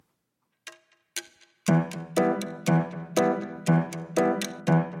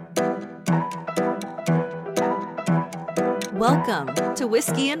Welcome to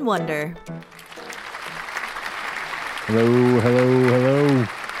Whiskey and Wonder. Hello, hello, hello.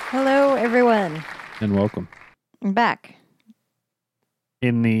 Hello, everyone. And welcome. I'm back.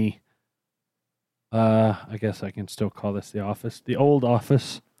 In the, I guess I can still call this the office. The old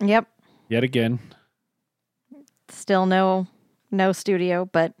office. Yep. Yet again. Still no studio,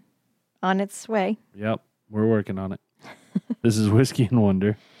 but on its way. Yep. We're working on it. This is Whiskey and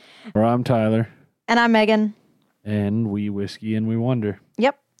Wonder. Where I'm Tyler. And I'm Megan. And we whiskey and we wonder.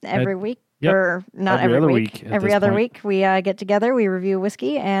 Yep. Every week. Yep. Or not Every every other week. week Every other week we get together, we review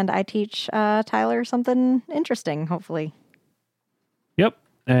whiskey, and I teach Tyler something interesting, hopefully. Yep.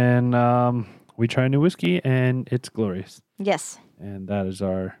 And we try a new whiskey, and it's glorious. Yes. And that is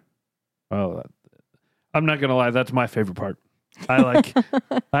our, well, I'm not going to lie, that's my favorite part. I like,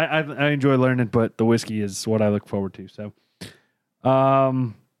 I enjoy learning, but the whiskey is what I look forward to. So,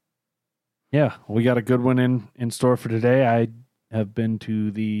 yeah, we got a good one in store for today. I have been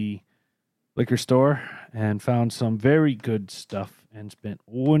to the liquor store and found some very good stuff and spent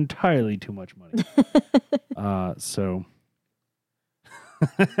entirely too much money. So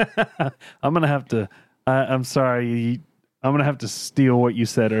I'm going to have to, I'm sorry, I'm going to have to steal what you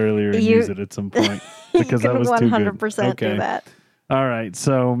said earlier and use it at some point because that was too good. 100% do that. All right.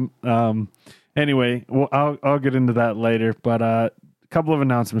 So, anyway, well, I'll get into that later, but, a couple of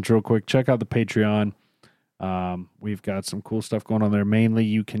announcements real quick. Check out the Patreon. We've got some cool stuff going on there. Mainly,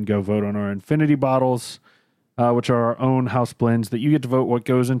 you can go vote on our Infinity bottles, which are our own house blends that you get to vote what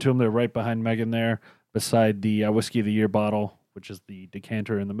goes into them. They're right behind Megan there, beside the Whiskey of the Year bottle, which is the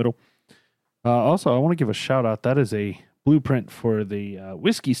decanter in the middle. Also, I want to give a shout out. That is a blueprint for the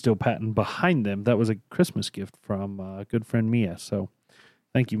whiskey still patent behind them. That was a Christmas gift from a good friend Mia. So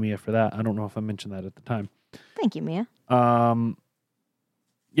thank you, Mia, for that. I don't know if I mentioned that at the time. Thank you, Mia.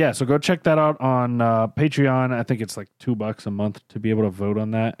 Yeah, so go check that out on Patreon. I think it's like $2 a month to be able to vote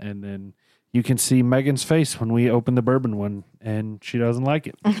on that. And then you can see Megan's face when we open the bourbon one, and she doesn't like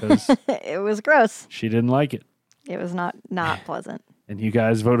it because it was gross. She didn't like it. It was not pleasant. And you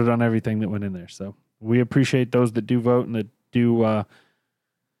guys voted on everything that went in there. So we appreciate those that do vote and that do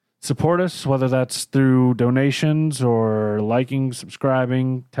support us, whether that's through donations or liking,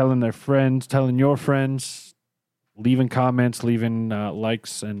 subscribing, telling their friends, telling your friends, leaving comments, leaving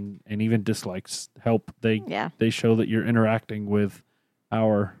likes and even dislikes help. They show that you're interacting with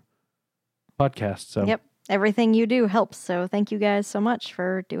our podcast. So yep, everything you do helps. So thank you guys so much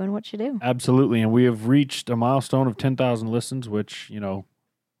for doing what you do. Absolutely, and we have reached a milestone of 10,000 listens, which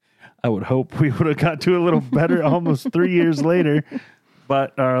I would hope we would have got to a little better, almost 3 years later,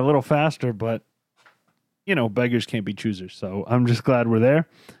 but a little faster. But beggars can't be choosers. So I'm just glad we're there.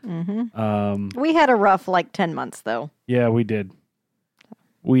 Mm-hmm. We had a rough 10 months though. Yeah, we did.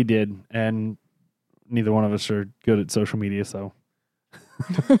 We did. And neither one of us are good at social media. So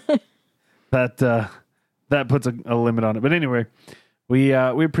that puts a limit on it. But anyway, we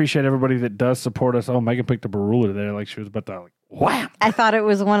appreciate everybody that does support us. Oh, Megan picked up a ruler there. Like she was about to wham. I thought it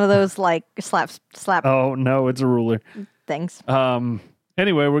was one of those slap. Oh no, it's a ruler. Thanks.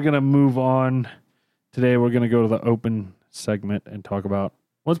 Anyway, we're going to move on. Today, we're going to go to the open segment and talk about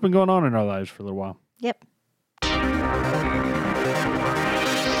what's been going on in our lives for a little while. Yep.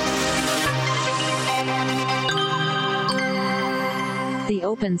 The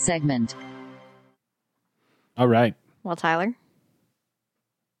open segment. All right. Well, Tyler,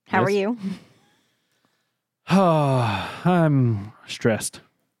 how are you? I'm stressed.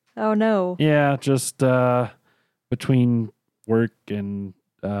 Oh, no. Yeah, just between work and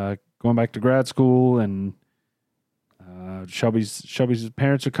going back to grad school, and Shelby's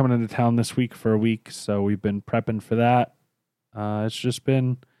parents are coming into town this week for a week, so we've been prepping for that.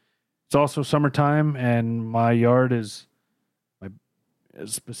 It's also summertime, and my yard is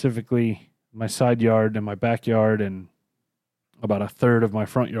specifically my side yard and my backyard, and about a third of my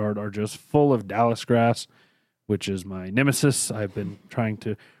front yard are just full of Dallas grass, which is my nemesis. I've been trying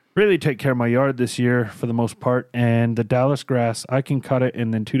to really take care of my yard this year for the most part, and the Dallas grass, I can cut it,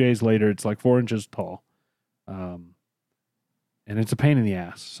 and then 2 days later, it's like 4 inches tall. And it's a pain in the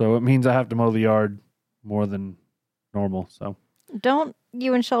ass. So it means I have to mow the yard more than normal. So don't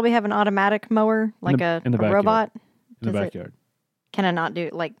you and Shelby have an automatic mower, like a robot? In the backyard. Can I not do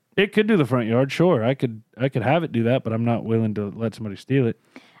It could do the front yard, sure. I could have it do that, but I'm not willing to let somebody steal it.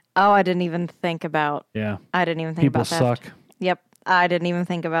 Oh, I didn't even think about. Yeah. I didn't even think people about that. People suck. Yep. I didn't even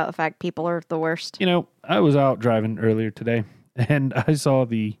think about the fact people are the worst. I was out driving earlier today, and I saw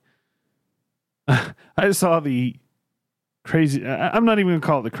the crazy. I'm not even going to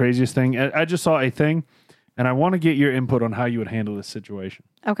call it the craziest thing. I just saw a thing, and I want to get your input on how you would handle this situation.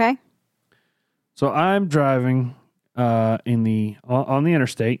 Okay. So I'm driving on the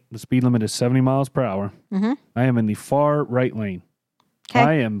interstate. The speed limit is 70 miles per hour. Mm-hmm. I am in the far right lane. Okay.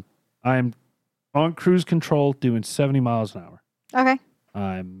 I am on cruise control doing 70 miles an hour. Okay.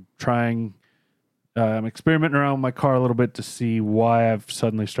 I'm experimenting around with my car a little bit to see why I've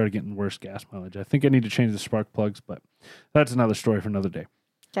suddenly started getting worse gas mileage. I think I need to change the spark plugs, but that's another story for another day.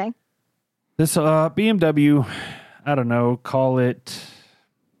 Okay. This BMW, I don't know, call it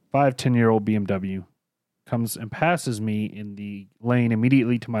 5-10-year-old BMW, comes and passes me in the lane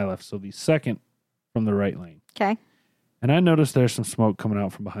immediately to my left, so the second from the right lane. Okay. And I noticed there's some smoke coming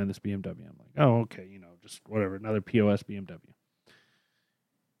out from behind this BMW. I'm like, oh, okay, just whatever, another POS BMW.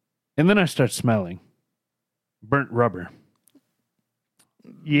 And then I start smelling burnt rubber.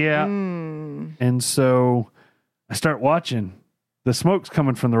 Yeah. And so I start watching. The smoke's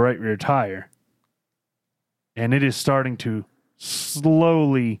coming from the right rear tire. And it is starting to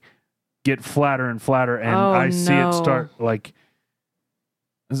slowly get flatter and flatter. And I see it start like...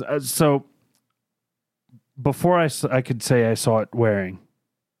 So before I could say I saw it wearing,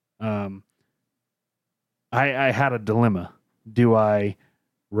 I had a dilemma. Do I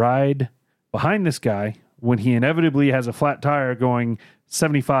ride behind this guy when he inevitably has a flat tire going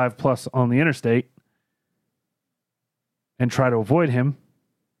 75 plus on the interstate and try to avoid him,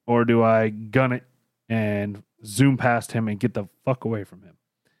 or do I gun it and zoom past him and get the fuck away from him?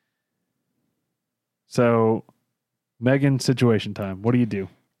 So, Megan, situation time. What do you do?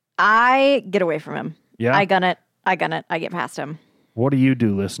 I get away from him. Yeah? I gun it. I get past him. What do you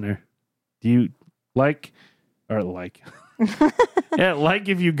do, listener? Do you like... Yeah, like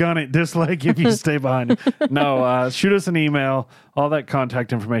if you gun it, dislike if you stay behind him. No, shoot us an email. All that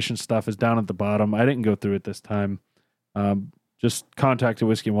contact information stuff is down at the bottom. I didn't go through it this time. Just contact a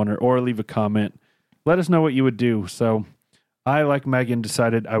Whiskey and Wonder or leave a comment. Let us know what you would do. So I, like Megan,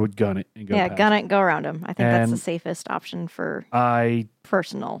 decided I would gun it and go past gun it, go around him. I think that's And the safest option for I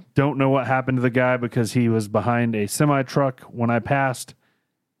personal. don't know what happened to the guy because he was behind a semi-truck when I passed.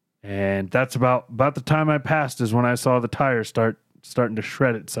 And that's about the time I passed is when I saw the tire starting to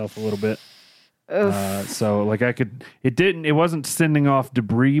shred itself a little bit. So like it wasn't sending off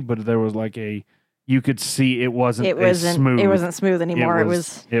debris, but there was like you could see it wasn't smooth. It wasn't smooth anymore.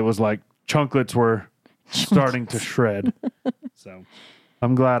 It was like chunklets were starting to shred. So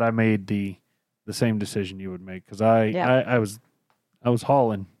I'm glad I made the same decision you would make, because I was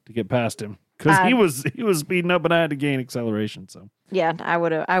hauling to get past him because he was speeding up and I had to gain acceleration. So yeah, I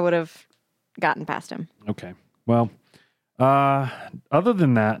would have gotten past him. Okay, well, other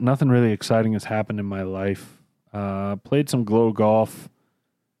than that, nothing really exciting has happened in my life. Played some glow golf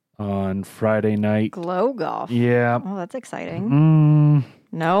on Friday night. Glow golf. Yeah. Oh, that's exciting.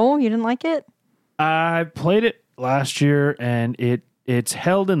 No, you didn't like it? I played it last year, and it's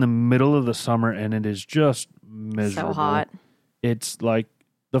held in the middle of the summer, and it is just miserable. So hot. It's like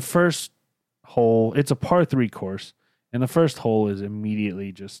the first hole. It's a par 3 course, and the first hole is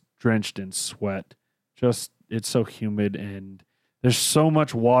immediately just drenched in sweat. It's so humid, and there's so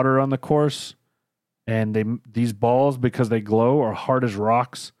much water on the course, and these balls, because they glow, are hard as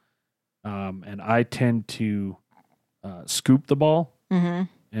rocks. And I tend to scoop the ball,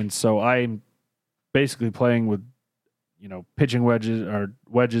 and so I'm basically playing with, pitching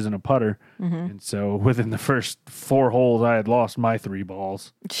wedges and a putter. And so within the first 4 holes, I had lost my 3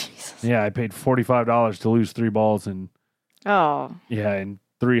 balls. Jesus. Yeah, I paid $45 to lose 3 balls, and in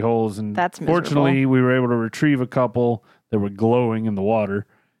 3 holes. And that's miserable. Fortunately, we were able to retrieve a couple that were glowing in the water.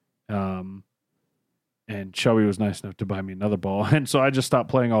 And Shelby was nice enough to buy me another ball. And so I just stopped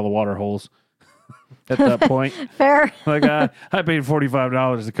playing all the water holes at that point. Fair. Like I paid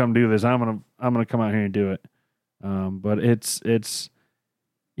 $45 to come do this. I'm gonna come out here and do it. But it's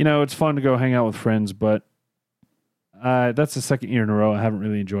fun to go hang out with friends, but that's the second year in a row I haven't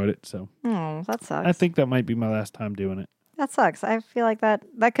really enjoyed it. So that sucks. I think that might be my last time doing it. That sucks. I feel like that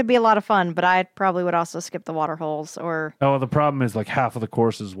could be a lot of fun, but I probably would also skip the water holes or... Oh, the problem is like half of the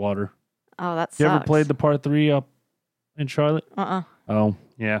course is water. Oh, that sucks. You ever played the par 3 up in Charlotte? Uh-uh. Oh,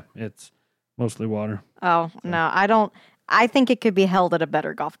 yeah. It's mostly water. Oh, so. No, I don't... I think it could be held at a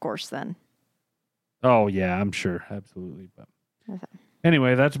better golf course then. Oh, yeah, I'm sure. Absolutely. But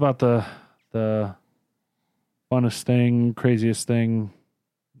anyway, that's about the funnest thing, craziest thing,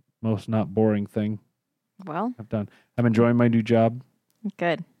 most not boring thing I've done. I'm enjoying my new job.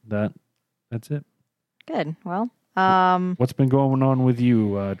 Good. That's it. Good. Well, what's been going on with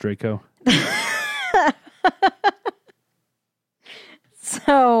you, Draco?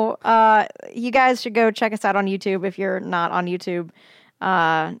 So, you guys should go check us out on YouTube if you're not on YouTube.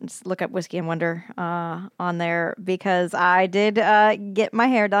 Just look up Whiskey and Wonder on there, because I did get my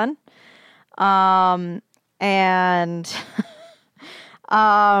hair done. And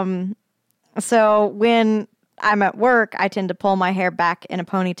so when I'm at work, I tend to pull my hair back in a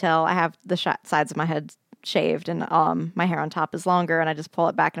ponytail. I have the sides of my head shaved, and my hair on top is longer, and I just pull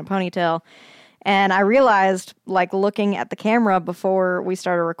it back in a ponytail. And I realized, like, looking at the camera before we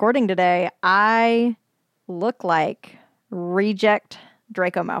started recording today, I look like reject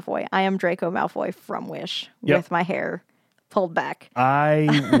Draco Malfoy. I am Draco Malfoy from Wish with my hair pulled back.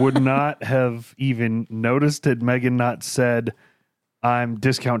 I would not have even noticed had Megan not said, I'm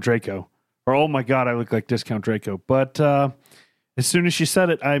Discount Draco. Or, oh my God, I look like Discount Draco. But as soon as she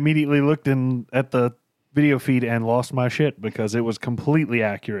said it, I immediately looked at the video feed and lost my shit because it was completely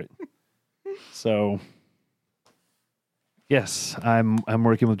accurate. So, yes, I'm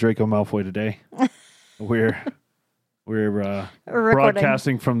working with Draco Malfoy today. We're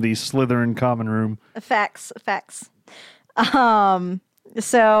broadcasting from the Slytherin common room. Facts.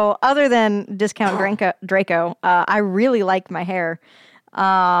 So other than Discount Draco, I really like my hair.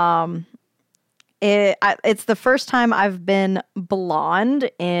 It's the first time I've been blonde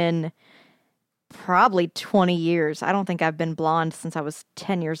in probably 20 years. I don't think I've been blonde since I was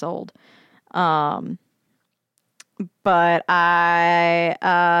 10 years old. But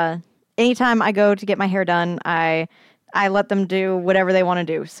anytime I go to get my hair done, I let them do whatever they want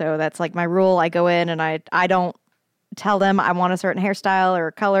to do. So that's like my rule. I go in and I don't tell them I want a certain hairstyle or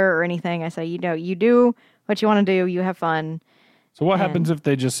color or anything. I say, you do what you want to do. You have fun. So what happens if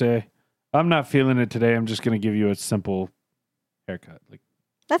they just say, I'm not feeling it today. I'm just going to give you a simple haircut. Like,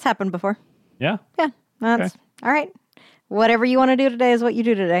 that's happened before. Yeah? Yeah. That's okay. All right. Whatever you want to do today is what you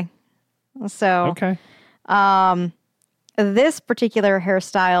do today. So, okay. This particular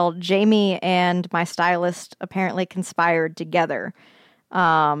hairstyle, Jamie and my stylist apparently conspired together.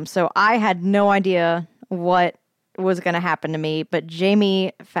 So I had no idea what was going to happen to me, but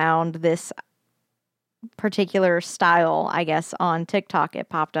Jamie found this particular style, I guess, on TikTok. It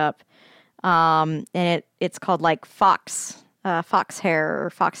popped up. And it's called like fox hair or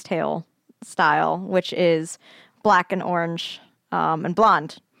foxtail style, which is black and orange, and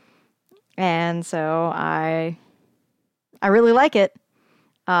blonde. And so I really like it.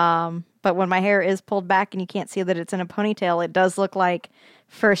 But when my hair is pulled back and you can't see that it's in a ponytail, it does look like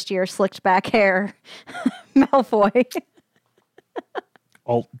first year slicked back hair Malfoy.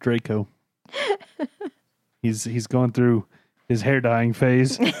 Alt Draco. He's going through his hair dyeing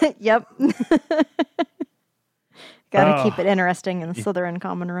phase. Yep. Gotta keep it interesting in the Slytherin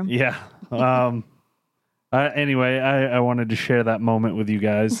common room. Yeah. Anyway, I wanted to share that moment with you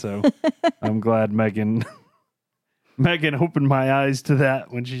guys, so I'm glad Megan opened my eyes to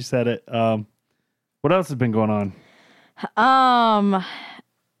that when she said it. What else has been going on?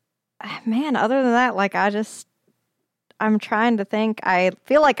 Man, other than that, like I'm trying to think. I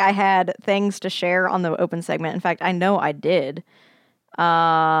feel like I had things to share on the open segment. In fact, I know I did.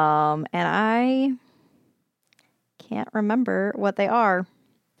 And I can't remember what they are.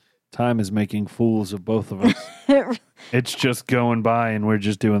 Time is making fools of both of us. It's just going by and we're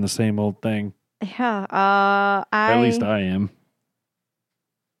just doing the same old thing. Yeah. At least I am.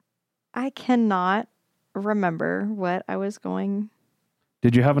 I cannot remember what I was going.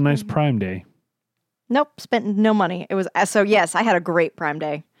 Did you have a nice Prime Day? Nope, spent no money. It was so yes, I had a great Prime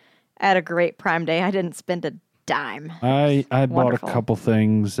Day. I didn't spend a dime. I bought a couple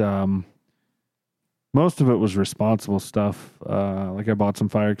things. Most of it was responsible stuff. Like I bought some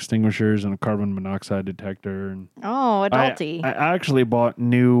fire extinguishers and a carbon monoxide detector. And adulty. I actually bought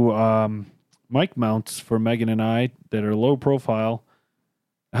new mic mounts for Megan and I that are low profile.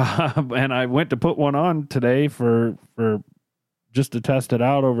 And I went to put one on today for just to test it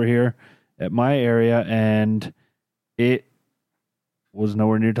out over here at my area, and it was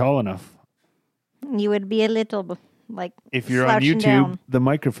nowhere near tall enough. You would be a little like if you're on YouTube, down. The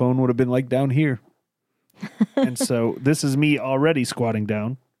microphone would have been like down here. And so this is me already squatting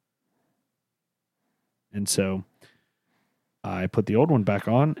down. And so I put the old one back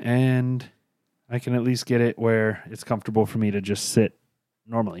on, and I can at least get it where it's comfortable for me to just sit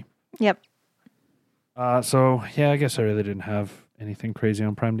normally. Yep. So, yeah, I guess I really didn't have anything crazy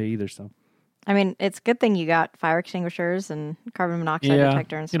on Prime Day either. So, I mean, it's a good thing you got fire extinguishers and carbon monoxide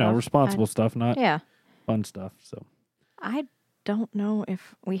detector and stuff. Responsible stuff, not Yeah. fun stuff. So I don't know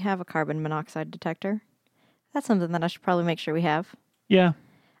if we have a carbon monoxide detector. That's something that I should probably make sure we have. Yeah.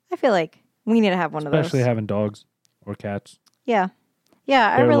 I feel like we need to have one of those. Especially having dogs or cats. Yeah.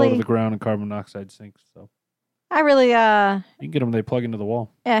 Yeah, They're low to the ground and carbon monoxide sinks. So I really you can get them. They plug into the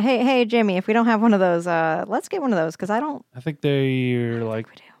wall. Yeah. Hey, Jamie. If we don't have one of those, let's get one of those because I don't. I think they're like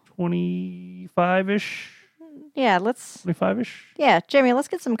 25-ish. Yeah, let's. 25-ish. Yeah, Jamie. Let's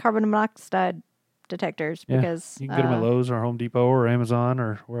get some carbon monoxide detectors Yeah, because you can get them at Lowe's or Home Depot or Amazon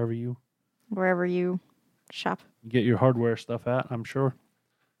or wherever you shop. get your hardware stuff at, I'm sure.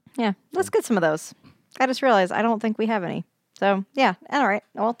 Yeah, let's get some of those. I just realized I don't think we have any. So, yeah, all right.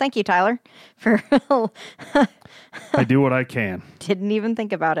 Well, thank you, Tyler, for I do what I can. didn't even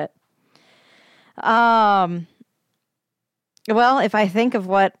think about it. Well, if I think of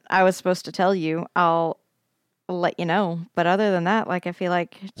what I was supposed to tell you, I'll let you know. But other than that, like I feel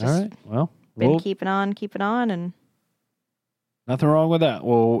like just All right. Well, been keeping on, and nothing wrong with that.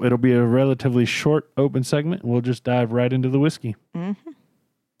 Well, it'll be a relatively short open segment. We'll just dive right into the whiskey.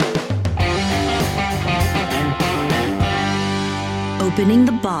 Opening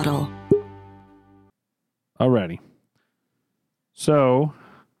the bottle. Alrighty. So,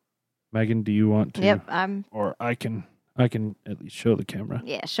 Megan, do you want to? Yep, I'm. Or I can at least show the camera.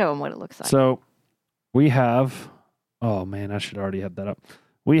 Yeah, show them what it looks like. So, we have. Oh man, I should already have that up.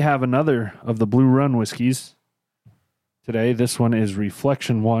 We have another of the Blue Run whiskeys today. This one is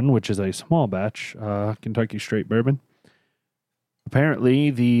Reflection 1, which is a small batch Kentucky straight bourbon.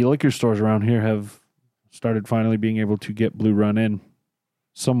 Apparently, the liquor stores around here have started finally being able to get Blue Run in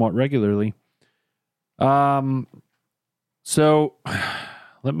somewhat regularly. So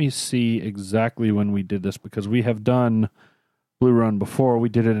let me see exactly when we did this, because we have done Blue Run before. We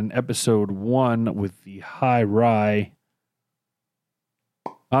did it in episode 1 with the high rye.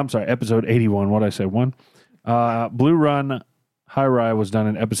 I'm sorry, episode 81. What did I say? 1? Blue Run high rye was done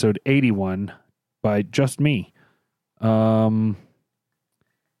in episode 81 by just me. And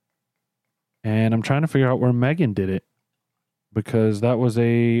I'm trying to figure out where Megan did it, because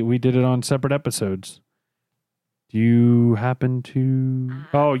we did it on separate episodes. Do you happen to?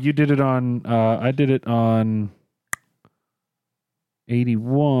 Oh, you did it on. I did it on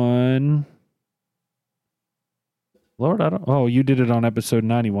 81. Lord, I don't. Oh, you did it on episode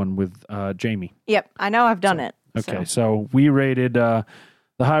 91 with Jamie. Yep, I know I've done it. Okay, so we rated the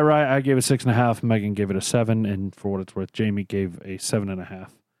high rye. I gave it 6.5. Megan gave it a 7, and for what it's worth, Jamie gave a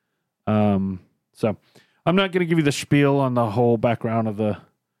 7.5. So I'm not going to give you the spiel on the whole background of the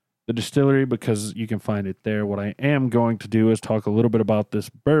distillery, because you can find it there. What I am going to do is talk a little bit about this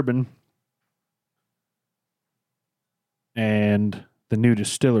bourbon and the new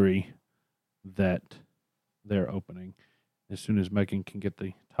distillery that they're opening. As soon as Megan can get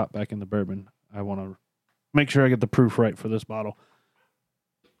the top back in the bourbon, I want to make sure I get the proof right for this bottle.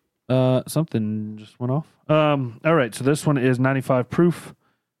 Something just went off. All right, so this one is 95 proof,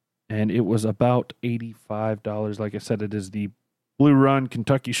 and it was about $85. Like I said, it is the Blue Run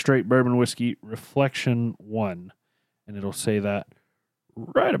Kentucky Straight Bourbon Whiskey Reflection 1, and it'll say that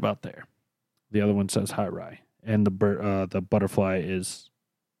right about there. The other one says high rye, and the butterfly is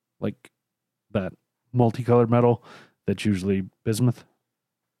like that multicolored metal that's usually bismuth.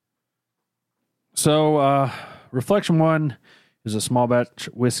 So, Reflection 1 is a small batch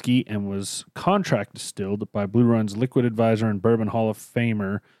whiskey and was contract distilled by Blue Run's liquid advisor and Bourbon Hall of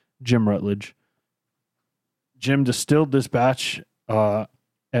Famer Jim Rutledge. Jim distilled this batch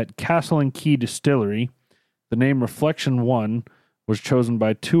at Castle and Key Distillery. The name Reflection 1 was chosen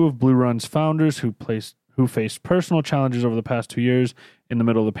by two of Blue Run's founders who faced personal challenges over the past 2 years in the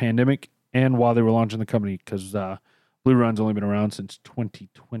middle of the pandemic and while they were launching the company, because Blue Run's only been around since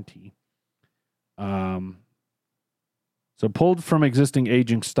 2020. So pulled from existing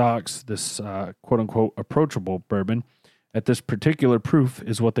aging stocks, this quote-unquote approachable bourbon at this particular proof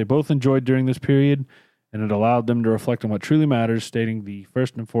is what they both enjoyed during this period, and it allowed them to reflect on what truly matters, starting the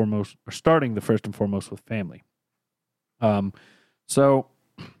first and foremost with family. So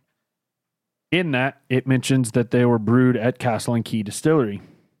in that, it mentions that they were brewed at Castle and Key Distillery,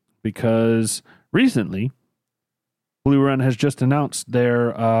 because recently Blue Run has just announced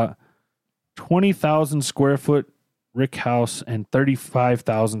their 20,000 square foot rick house and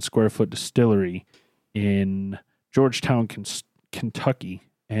 35,000 square foot distillery in Georgetown, Kentucky.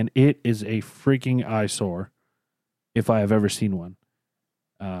 And it is a freaking eyesore, if I have ever seen one.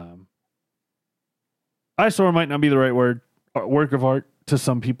 Eyesore might not be the right word. Work of art to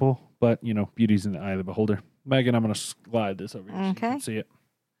some people, but, beauty's in the eye of the beholder. Megan, I'm going to slide this over here so you can see it.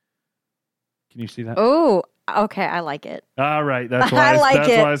 Can you see that? Oh, okay. I like it. All right. That's why I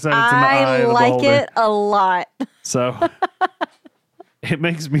said it's in the eye of the I like beholder. it a lot. So it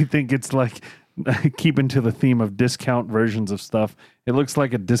makes me think it's like keeping to the theme of discount versions of stuff. It looks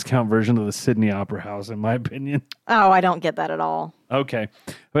like a discount version of the Sydney Opera House, in my opinion. Oh, I don't get that at all. Okay.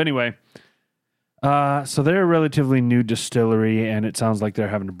 But anyway, so they're a relatively new distillery, and it sounds like they're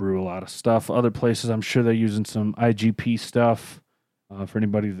having to brew a lot of stuff. Other places, I'm sure they're using some IGP stuff. For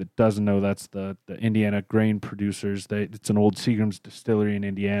anybody that doesn't know, that's the Indiana grain producers. It's an old Seagram's distillery in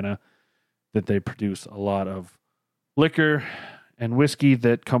Indiana. that they produce a lot of liquor and whiskey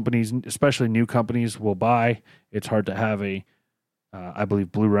that companies, especially new companies, will buy. It's hard to have I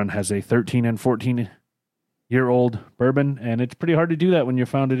believe Blue Run has a 13 and 14-year-old bourbon, and it's pretty hard to do that when you're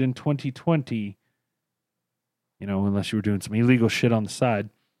founded in 2020, unless you were doing some illegal shit on the side.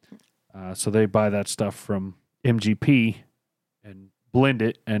 So they buy that stuff from MGP and blend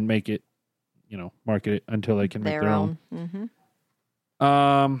it and make it, market it until they can make their own.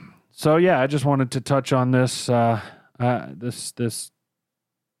 Mm-hmm. So yeah, I just wanted to touch on this this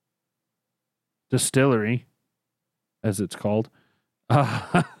distillery, as it's called.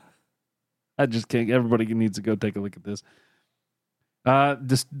 I just can't. Everybody needs to go take a look at this.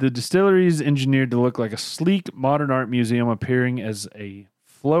 The distillery is engineered to look like a sleek modern art museum, appearing as a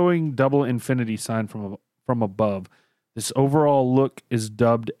flowing double infinity sign from above. This overall look is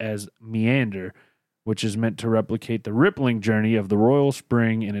dubbed as Meander, which is meant to replicate the rippling journey of the Royal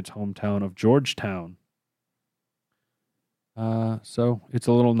Spring in its hometown of Georgetown. So it's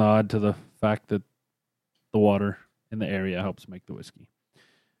a little nod to the fact that the water in the area helps make the whiskey.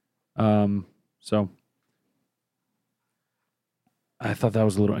 So I thought that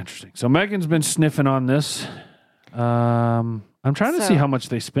was a little interesting. So Megan's been sniffing on this. I'm trying to see how much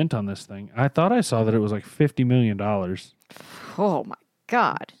they spent on this thing. I thought I saw that it was like $50 million. Oh my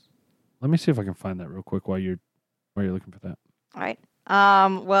God. Let me see if I can find that real quick while you're looking for that. All right.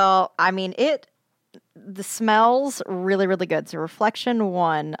 Well, I mean, the smells really, really good. So Reflection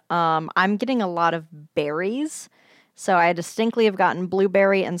 1, I'm getting a lot of berries. So I distinctly have gotten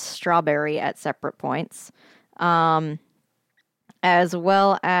blueberry and strawberry at separate points. As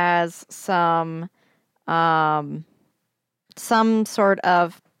well as some sort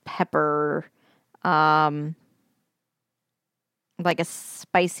of pepper, like a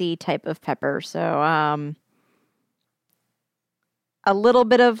spicy type of pepper. So, a little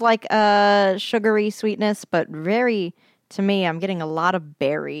bit of like a sugary sweetness, but to me, I'm getting a lot of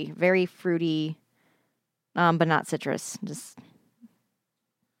berry, very fruity, but not citrus.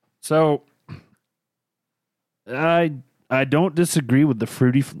 So, I don't disagree with the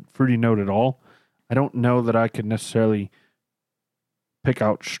fruity note at all. I don't know that I could necessarily pick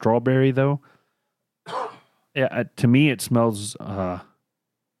out strawberry though. Yeah, to me it smells.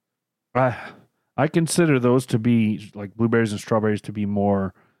 I consider those to be like blueberries and strawberries to be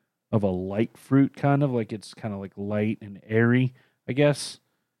more of a light fruit, kind of like it's kind of like light and airy. I guess,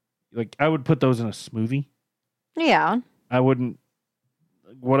 like I would put those in a smoothie. Yeah, I wouldn't.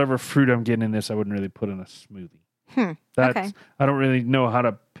 Whatever fruit I'm getting in this, I wouldn't really put in a smoothie. Okay. I don't really know how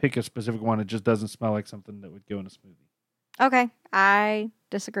to pick a specific one. It just doesn't smell like something that would go in a smoothie. Okay, I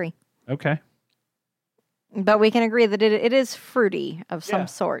disagree. Okay. But we can agree that it is fruity of some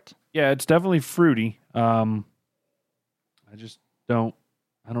sort. Yeah, it's definitely fruity. I don't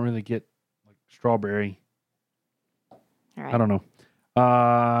really get like strawberry. All right. I don't know.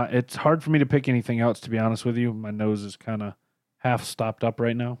 It's hard for me to pick anything else, to be honest with you. My nose is kind of half stopped up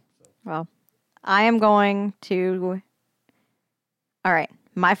right now. Well, I am going to... All right.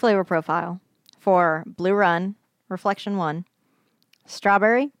 My flavor profile for Blue Run, Reflection 1,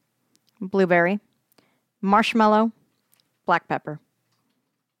 strawberry, blueberry, marshmallow, black pepper.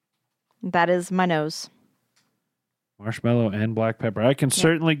 That is my nose. Marshmallow and black pepper. I can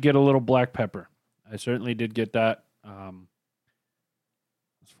certainly get a little black pepper. I certainly did get that. As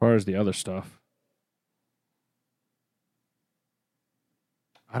far as the other stuff,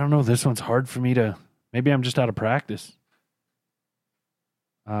 I don't know. This one's hard for me to... Maybe I'm just out of practice.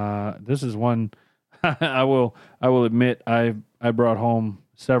 This is one I will admit I brought home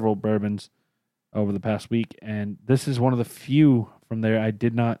several bourbons over the past week, and this is one of the few from there I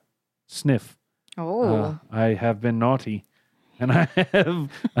did not sniff. Oh, I have been naughty, and I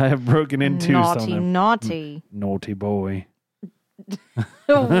have broken into naughty naughty boy.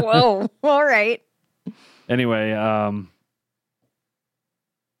 Whoa! All right. Anyway,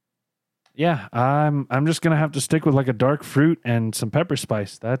 yeah, I'm just gonna have to stick with like a dark fruit and some pepper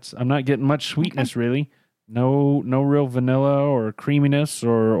spice. I'm not getting much sweetness really. No real vanilla or creaminess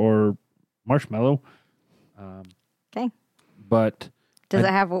or marshmallow. Okay. But does it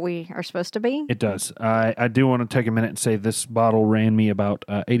have what we are supposed to be? It does. I do want to take a minute and say this bottle ran me about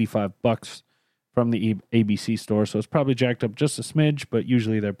 $85 from the ABC store, so it's probably jacked up just a smidge, but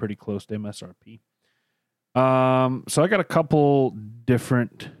usually they're pretty close to MSRP. So I got a couple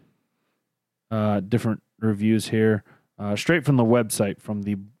different reviews here, straight from the website, from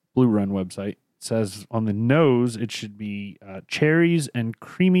the Blue Run website. It says on the nose it should be cherries and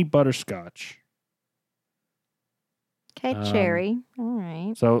creamy butterscotch. Okay, cherry. All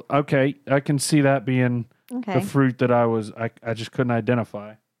right. So, okay, I can see that being the fruit that I just couldn't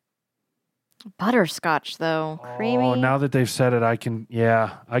identify. Butterscotch, though. Creamy. Oh, now that they've said it, I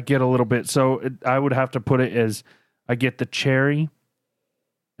get a little bit. So I would have to put it as I get the cherry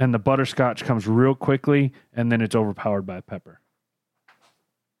and the butterscotch comes real quickly and then it's overpowered by pepper.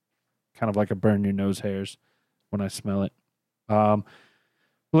 Kind of like a burn your nose hairs when I smell it.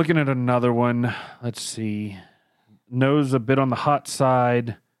 Looking at another one. Let's see. Nose a bit on the hot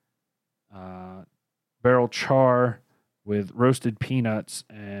side. Barrel char with roasted peanuts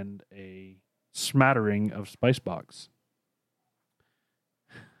and a smattering of spice box.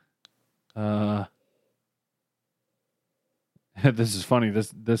 This is funny.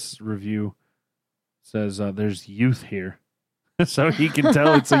 This review says there's youth here, so he can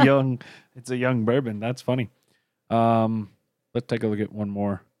tell it's a young bourbon. That's funny. Let's take a look at one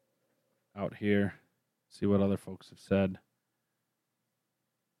more out here. See what other folks have said.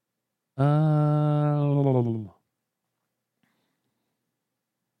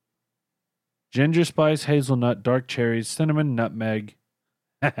 Ginger spice, hazelnut, dark cherries, cinnamon, nutmeg,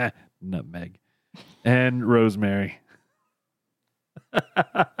 and rosemary.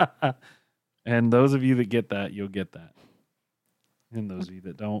 And those of you that get that, you'll get that. And those of you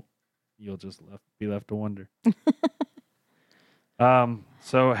that don't, you'll just be left to wonder.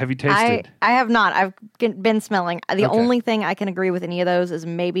 So have you tasted? I have not. I've been smelling. The Okay. only thing I can agree with any of those is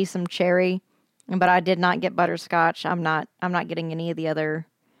maybe some cherry, but I did not get butterscotch. I'm not getting any of the other.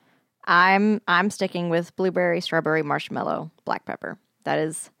 I'm sticking with blueberry, strawberry, marshmallow, black pepper. That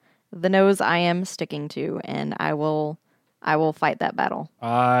is the nose I am sticking to, and I will fight that battle.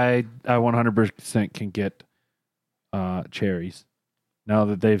 I 100% can get cherries. Now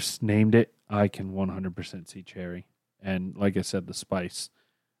that they've named it, I can 100% see cherry. And like I said, the spice.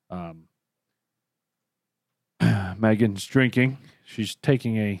 Megan's drinking. She's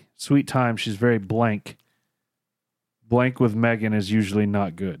taking a sweet time. She's very blank. Blank with Megan is usually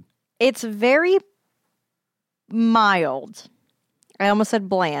not good. It's very mild. I almost said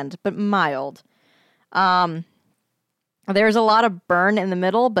bland, but mild. There's a lot of burn in the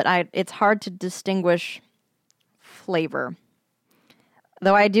middle, but it's hard to distinguish flavor.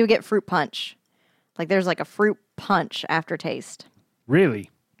 Though I do get fruit punch. Like there's like a fruit punch aftertaste. Really?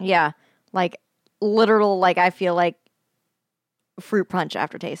 Yeah. Like literal, like I feel like fruit punch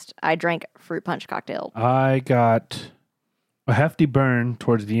aftertaste. I drank fruit punch cocktail. I got a hefty burn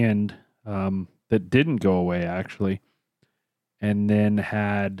towards the end that didn't go away, actually. And then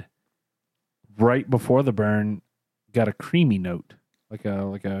had, right before the burn, got a creamy note. I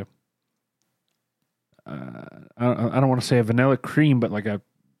don't want to say a vanilla cream, but like a,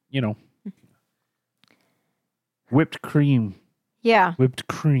 whipped cream. Yeah. Whipped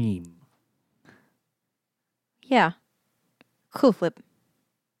cream. Yeah. Cool flip.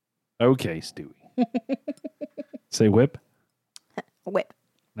 Okay, Stewie. Say whip. Whip.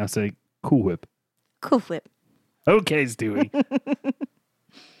 Now say cool whip. Cool flip. Okay, Stewie.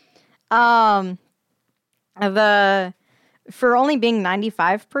 For only being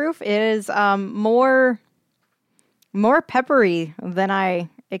 95 proof, it is more peppery than I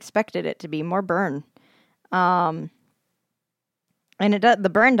expected it to be. More burn. And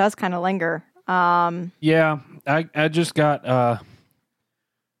the burn does kind of linger. Yeah, I just got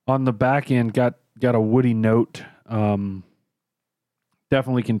on the back end got a woody note.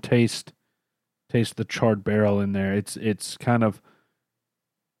 Definitely can taste the charred barrel in there. It's kind of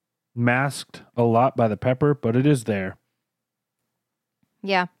masked a lot by the pepper, but it is there.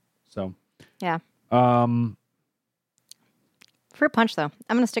 Yeah. So. Yeah. Fruit punch though.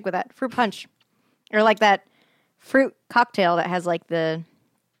 I'm gonna stick with that. Fruit punch. Or like that fruit cocktail that has like the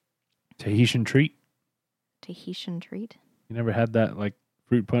Tahitian treat. Tahitian treat? You never had that like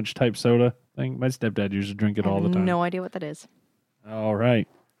fruit punch type soda thing? My stepdad used to drink it all the time. No idea what that is. All right.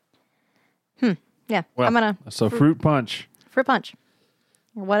 Yeah. Well, I'm gonna fruit punch. Fruit punch.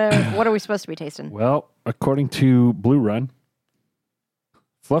 What are we supposed to be tasting? Well, according to Blue Run,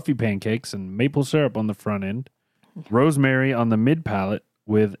 fluffy pancakes and maple syrup on the front end, rosemary on the mid palate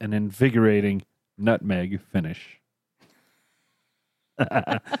with an invigorating nutmeg finish.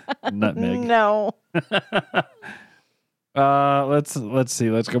 Nutmeg. No. Let's see.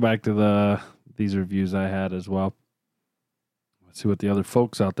 Let's go back to these reviews I had as well. Let's see what the other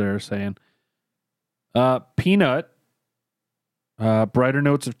folks out there are saying. Peanut, brighter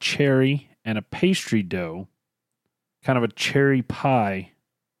notes of cherry and a pastry dough, kind of a cherry pie.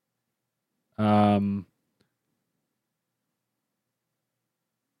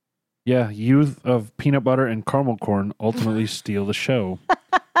 Yeah, youth of peanut butter and caramel corn ultimately steal the show,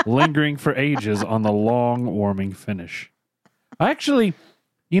 lingering for ages on the long warming finish. Actually,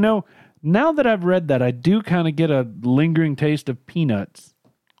 now that I've read that, I do kind of get a lingering taste of peanuts.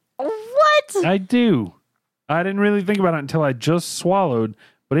 What? what? I do. I didn't really think about it until I just swallowed,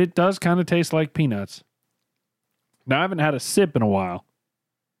 but it does kind of taste like peanuts. Now, I haven't had a sip in a while,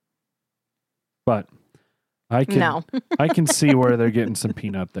 but I can I can see where they're getting some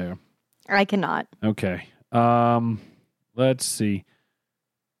peanut there. I cannot. Okay. Let's see.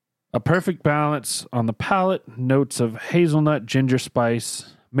 A perfect balance on the palate. Notes of hazelnut, ginger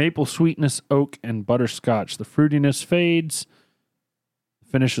spice, maple sweetness, oak, and butterscotch. The fruitiness fades.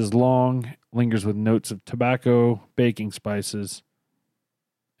 Finish is long. Lingers with notes of tobacco, baking spices,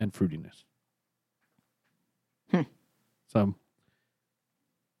 and fruitiness. So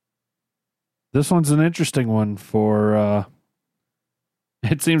this one's an interesting one for...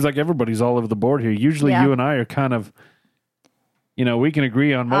 it seems like everybody's all over the board here. Usually you and I are kind of... we can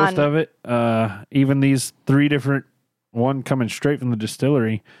agree on most of it. Even these three different, one coming straight from the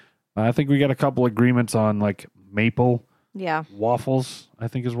distillery. I think we got a couple agreements on like maple waffles, I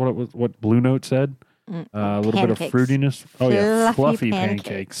think is what it was, what Blue Note said. A little bit of fruitiness. Oh, yeah. Fluffy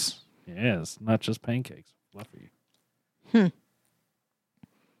pancakes. Yes, not just pancakes. Fluffy.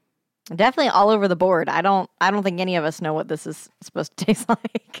 Definitely all over the board. I don't think any of us know what this is supposed to taste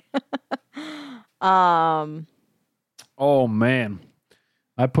like. Oh, man.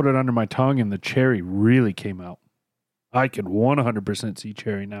 I put it under my tongue and the cherry really came out. I could 100% see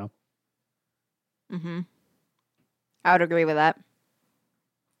cherry now. Mm-hmm. I would agree with that.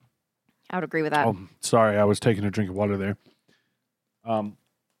 Oh, sorry. I was taking a drink of water there. While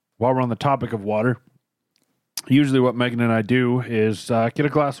we're on the topic of water, usually what Megan and I do is get a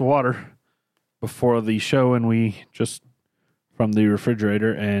glass of water before the show, and we just, from the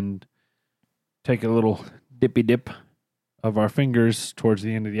refrigerator, and take a little dippy dip of our fingers towards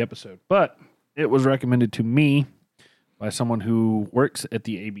the end of the episode. But it was recommended to me by someone who works at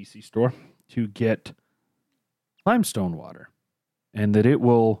the ABC store to get limestone water, and that it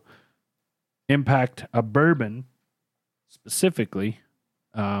will impact a bourbon specifically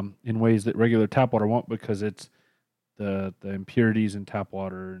in ways that regular tap water won't, because it's the impurities in tap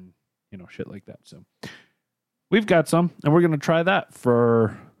water and shit like that. So we've got some, and we're going to try that for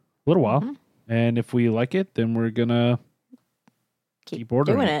a little while. Mm-hmm. And if we like it, then we're going to keep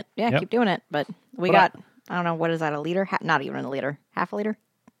ordering doing it. Yeah, keep doing it. But I don't know, what is that, a liter? Not even a liter. Half a liter?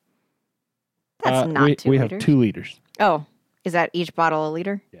 That's not 2 liters. We have 2 liters. Oh, is that each bottle a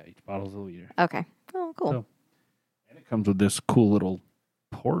liter? Yeah, each bottle's a liter. Okay. Oh, cool. So, and it comes with this cool little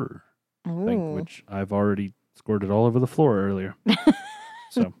pourer thing, which I've already squirted all over the floor earlier.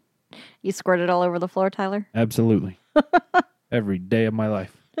 So you squirted all over the floor, Tyler? Absolutely. Every day of my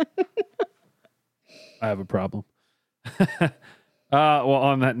life. I have a problem. Well,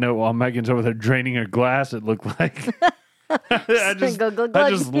 on that note, while Megan's over there draining her glass, it looked like I just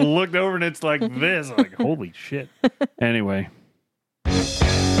looked over and it's like this. I'm like, holy shit. Anyway.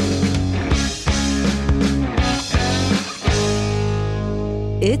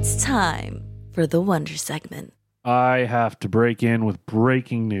 It's time for the Wonder segment. I have to break in with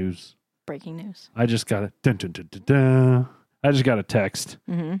breaking news. Breaking news. I just got a I just got a text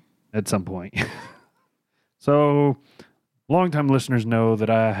at some point. So, longtime listeners know that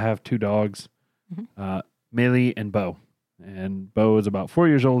I have 2 dogs, Millie and Bo. And Bo is about 4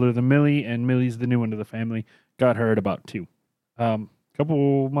 years older than Millie, and Millie's the new one to the family. Got her at about 2, a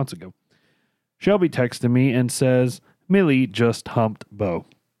couple months ago. Shelby texted me and says, Millie just humped Bo.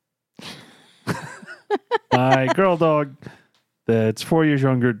 My girl dog that's 4 years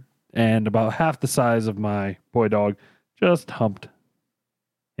younger and about half the size of my boy dog just humped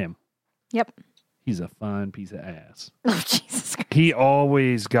him. Yep. He's a fine piece of ass. Oh, Jesus Christ. He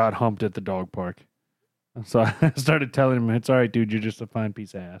always got humped at the dog park. So I started telling him, it's all right, dude, you're just a fine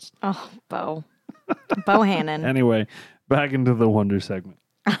piece of ass. Oh, Bo. Bo Hannon. Anyway, back into the Wonder segment.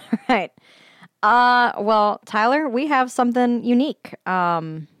 All right. Well, Tyler, we have something unique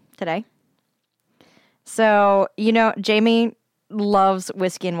today. So, Jamie loves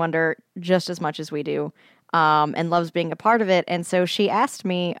Whiskey and Wonder just as much as we do, and loves being a part of it. And so she asked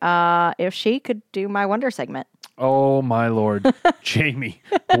me if she could do my Wonder segment. Oh, my Lord. Jamie,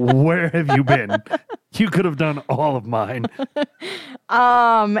 where have you been? You could have done all of mine.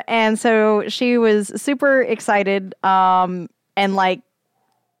 And so she was super excited, and like,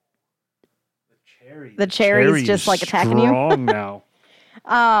 the cherry's just like attacking you. Strong now.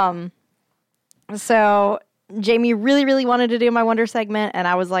 So Jamie really, really wanted to do my Wonder segment, and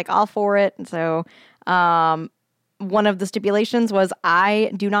I was like all for it. And so, one of the stipulations was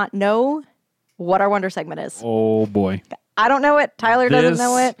I do not know what our Wonder segment is. Oh boy, I don't know it. Tyler doesn't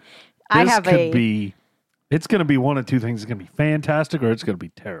know it. It's going to be one of 2 things. It's going to be fantastic, or it's going to be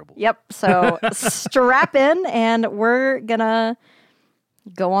terrible. Yep. So strap in, and we're gonna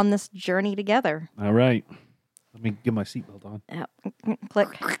go on this journey together. All right. Let me get my seatbelt on.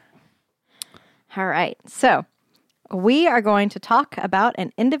 Click. All right. So we are going to talk about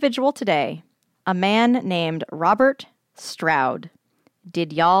an individual today, a man named Robert Stroud.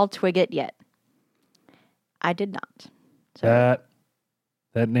 Did y'all twig it yet? I did not. So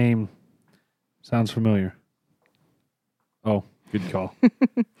That name sounds familiar. Oh, good call.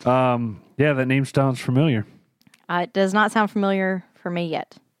 Yeah, that name sounds familiar. It does not sound familiar for me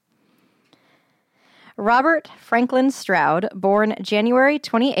yet. Robert Franklin Stroud, born January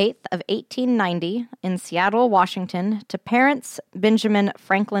 28th of 1890 in Seattle, Washington, to parents Benjamin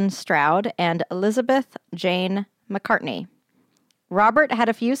Franklin Stroud and Elizabeth Jane McCartney. Robert had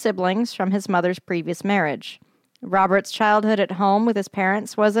a few siblings from his mother's previous marriage. Robert's childhood at home with his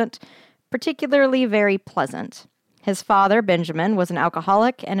parents wasn't particularly very pleasant. His father, Benjamin, was an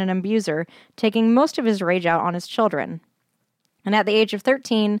alcoholic and an abuser, taking most of his rage out on his children. And at the age of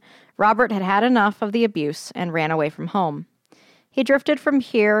 13, Robert had had enough of the abuse and ran away from home. He drifted from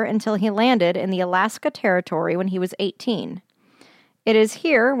here until he landed in the Alaska Territory when he was 18. It is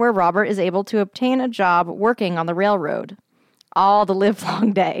here where Robert is able to obtain a job working on the railroad. All the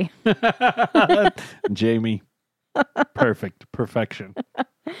livelong day. Jamie. Perfection.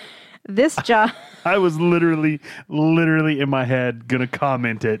 This job... I was literally in my head going to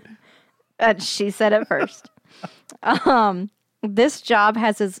comment it. She said it first. This job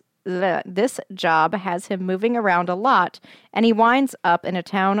has him moving around a lot, and he winds up in a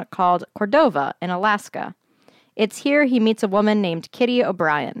town called Cordova in Alaska. It's here he meets a woman named Kitty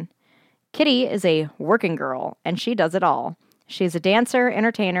O'Brien. Kitty is a working girl, and she does it all. She's a dancer,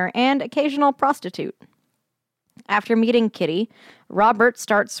 entertainer, and occasional prostitute. After meeting Kitty, Robert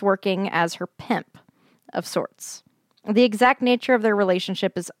starts working as her pimp of sorts. The exact nature of their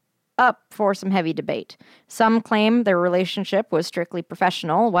relationship is up for some heavy debate. Some claim their relationship was strictly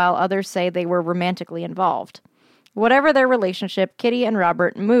professional, while others say they were romantically involved. Whatever their relationship, Kitty and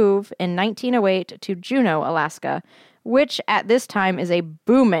Robert move in 1908 to Juneau, Alaska, which at this time is a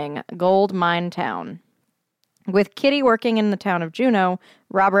booming gold mine town. With Kitty working in the town of Juneau,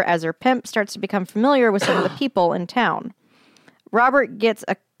 Robert, as her pimp, starts to become familiar with some of the people in town. Robert gets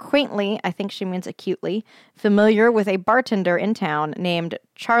quaintly, I think she means acutely, familiar with a bartender in town named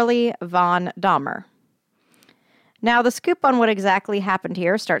Charlie Von Dahmer. Now, the scoop on what exactly happened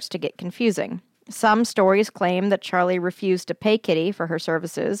here starts to get confusing. Some stories claim that Charlie refused to pay Kitty for her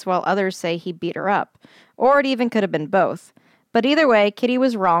services, while others say he beat her up. Or it even could have been both. But either way, Kitty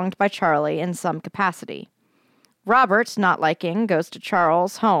was wronged by Charlie in some capacity. Robert, not liking, goes to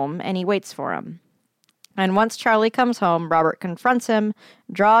Charles' home, and he waits for him. And once Charlie comes home, Robert confronts him,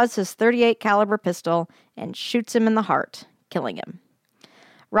 draws his .38 caliber pistol, and shoots him in the heart, killing him.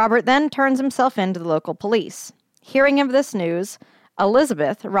 Robert then turns himself in to the local police. Hearing of this news,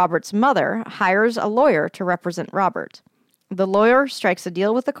 Elizabeth, Robert's mother, hires a lawyer to represent Robert. The lawyer strikes a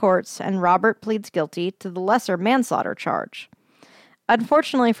deal with the courts, and Robert pleads guilty to the lesser manslaughter charge.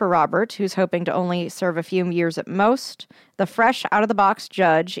 Unfortunately for Robert, who's hoping to only serve a few years at most, the fresh out-of-the-box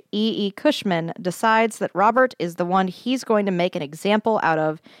judge, E. Cushman, decides that Robert is the one he's going to make an example out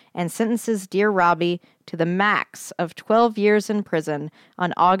of and sentences dear Robbie to the max of 12 years in prison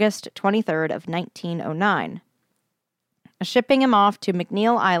on August 23rd of 1909, shipping him off to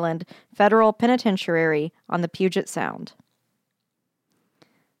McNeil Island Federal Penitentiary on the Puget Sound.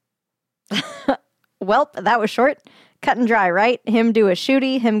 Welp, that was short. Cut and dry, right? Him do a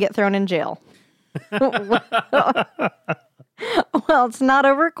shooty, him get thrown in jail. Well, it's not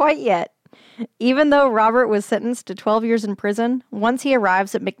over quite yet. Even though Robert was sentenced to 12 years in prison, once he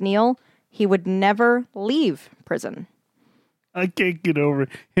arrives at McNeil, he would never leave prison. I can't get over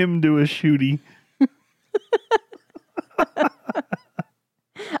him do a shooty.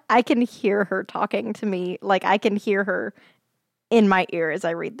 I can hear her talking to me. Like, I can hear her in my ear as I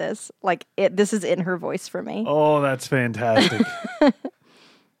read this. Like, this is in her voice for me. Oh, that's fantastic.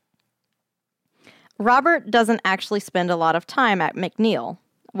 Robert doesn't actually spend a lot of time at McNeil.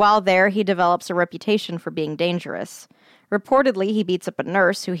 While there, he develops a reputation for being dangerous. Reportedly, he beats up a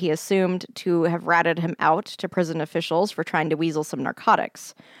nurse who he assumed to have ratted him out to prison officials for trying to weasel some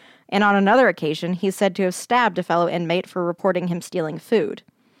narcotics. And on another occasion, he's said to have stabbed a fellow inmate for reporting him stealing food.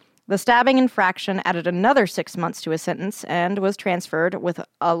 The stabbing infraction added another 6 months to his sentence and was transferred with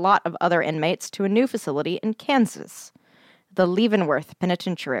a lot of other inmates to a new facility in Kansas, the Leavenworth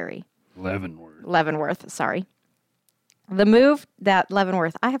Penitentiary. Leavenworth, sorry. The move that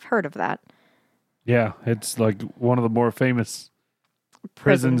Leavenworth, I have heard of that. Yeah, it's like one of the more famous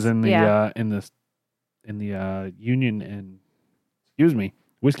prisons in the Union and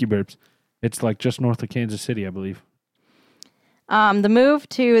Whiskey Burps. It's like just north of Kansas City, I believe. The move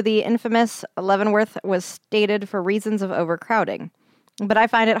to the infamous Leavenworth was stated for reasons of overcrowding, but I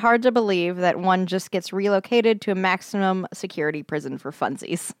find it hard to believe that one just gets relocated to a maximum security prison for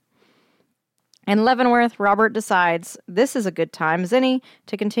funsies. In Leavenworth, Robert decides this is a good time as any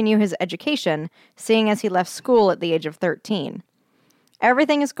to continue his education, seeing as he left school at the age of 13.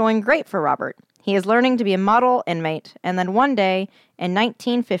 Everything is going great for Robert. He is learning to be a model inmate, and then one day, in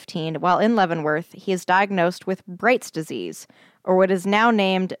 1915, while in Leavenworth, he is diagnosed with Bright's disease, or what is now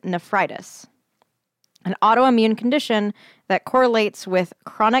named nephritis, an autoimmune condition that correlates with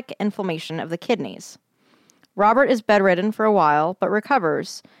chronic inflammation of the kidneys. Robert is bedridden for a while, but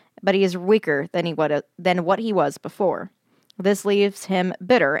recovers, but he is weaker than what he was before. This leaves him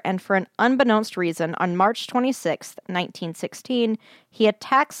bitter, and for an unbeknownst reason, on March 26, 1916, he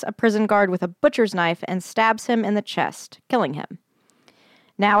attacks a prison guard with a butcher's knife and stabs him in the chest, killing him.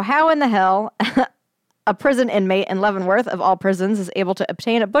 Now, how in the hell a prison inmate in Leavenworth, of all prisons, is able to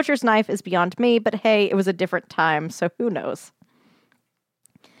obtain a butcher's knife is beyond me, but hey, it was a different time, so who knows?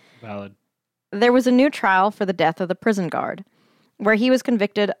 Valid. There was a new trial for the death of the prison guard, where he was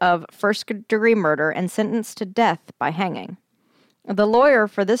convicted of first-degree murder and sentenced to death by hanging. The lawyer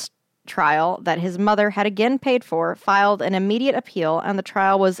for this trial, that his mother had again paid for, filed an immediate appeal, and the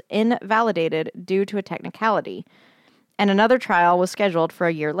trial was invalidated due to a technicality, and another trial was scheduled for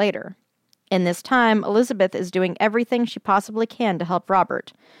a year later. In this time, Elizabeth is doing everything she possibly can to help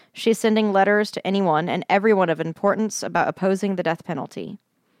Robert. She's sending letters to anyone and everyone of importance about opposing the death penalty.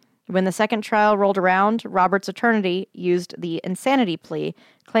 When the second trial rolled around, Robert's attorney used the insanity plea,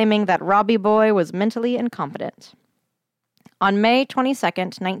 claiming that Robbie Boy was mentally incompetent. On May 22,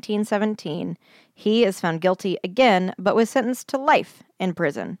 1917, he is found guilty again, but was sentenced to life in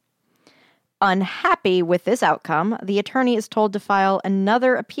prison. Unhappy with this outcome, the attorney is told to file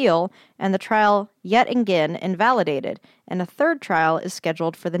another appeal, and the trial yet again invalidated, and a third trial is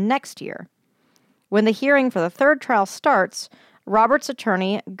scheduled for the next year. When the hearing for the third trial starts, Robert's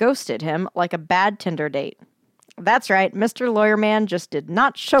attorney ghosted him like a bad Tinder date. That's right, Mr. Lawyer Man just did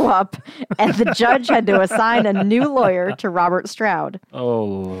not show up, and the judge had to assign a new lawyer to Robert Stroud. Oh,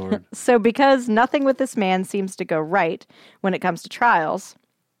 Lord. So because nothing with this man seems to go right when it comes to trials,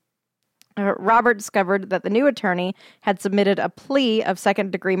 Robert discovered that the new attorney had submitted a plea of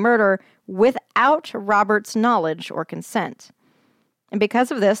second-degree murder without Robert's knowledge or consent. And because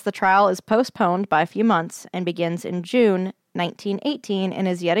of this, the trial is postponed by a few months and begins in June 1918 and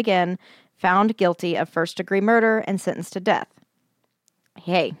is yet again found guilty of first-degree murder and sentenced to death.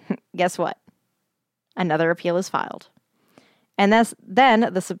 Hey, guess what? Another appeal is filed. And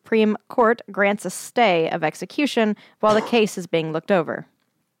then the Supreme Court grants a stay of execution while the case is being looked over.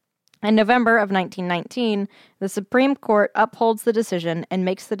 In November of 1919, the Supreme Court upholds the decision and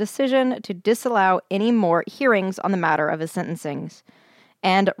makes the decision to disallow any more hearings on the matter of his sentencings.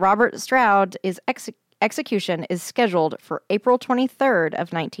 And Robert Stroud's execution is scheduled for April 23rd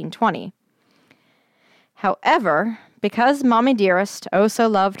of 1920. However, because Mommy Dearest oh so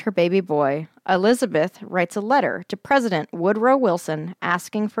loved her baby boy, Elizabeth writes a letter to President Woodrow Wilson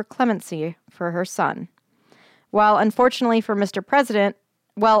asking for clemency for her son. While unfortunately for Mr. President,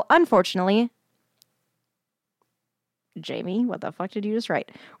 Jamie, what the fuck did you just write?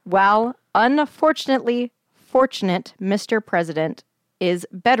 While unfortunately fortunate Mr. President is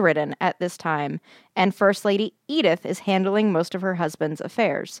bedridden at this time, and First Lady Edith is handling most of her husband's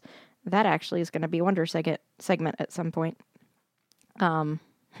affairs. That actually is going to be a Wonder segment at some point.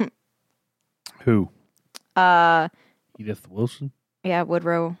 Who? Edith Wilson? Yeah,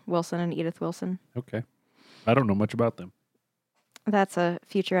 Woodrow Wilson and Edith Wilson. Okay. I don't know much about them. That's a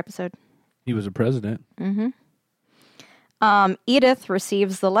future episode. He was a president. Mm-hmm. Edith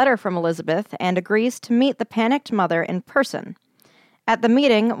receives the letter from Elizabeth and agrees to meet the panicked mother in person. At the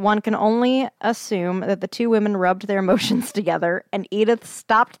meeting, one can only assume that the two women rubbed their emotions together, and Edith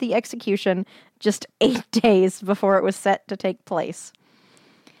stopped the execution just 8 days before it was set to take place.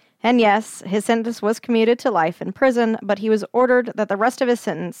 And yes, his sentence was commuted to life in prison, but he was ordered that the rest of his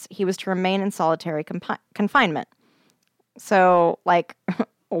sentence he was to remain in solitary confinement. So,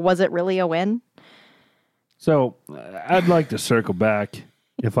 was it really a win? So, I'd like to circle back,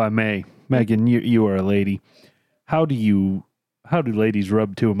 if I may. Megan, you are a lady. How do ladies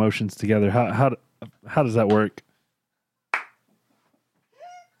rub two emotions together? How does that work?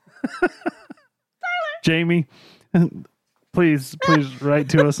 Jamie, please write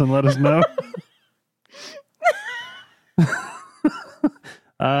to us and let us know.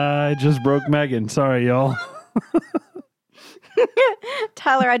 I just broke Megan. Sorry, y'all.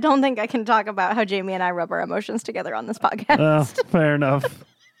 Tyler, I don't think I can talk about how Jamie and I rub our emotions together on this podcast. Fair enough.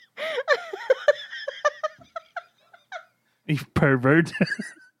 You pervert.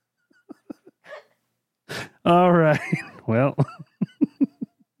 All right. Well.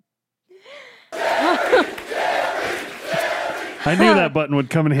 I knew that button would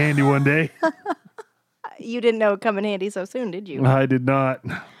come in handy one day. You didn't know it would come in handy so soon, did you? I did not.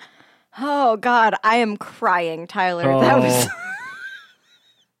 Oh, God. I am crying, Tyler. That was...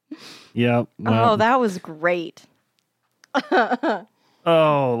 Yeah. Well. Oh, that was great. Oh,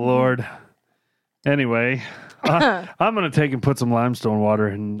 Lord. Anyway, I'm going to take and put some limestone water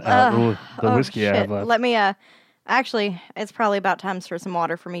in the whiskey I have left. Let me, actually, it's probably about time for some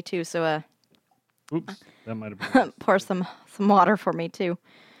water for me, too. So, Oops, that might have been. pour some water for me, too.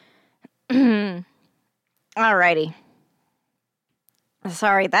 Alrighty.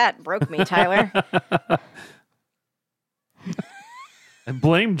 Sorry, that broke me, Tyler. I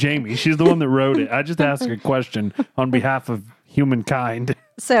blame Jamie. She's the one that wrote it. I just asked a question on behalf of humankind.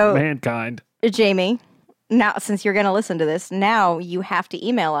 So, mankind. Jamie, now, since you're going to listen to this, now you have to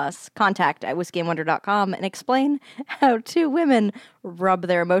email us, contact@whiskeyandwonder.com, and explain how two women rub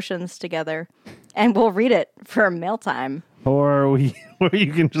their emotions together. And we'll read it for mail time. Or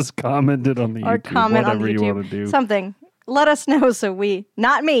you can just comment it on the Or YouTube. comment whatever on the YouTube. You want to do. Something. Let us know so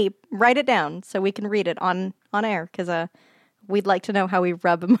not me, write it down so we can read it on air, because we'd like to know how we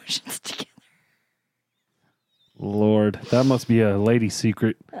rub emotions together. Lord, that must be a lady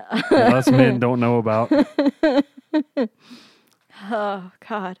secret that us men don't know about. Oh,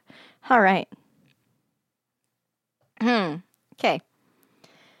 God. All right. Okay.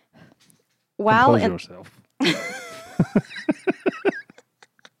 Compose yourself.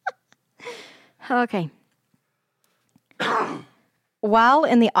 Okay. While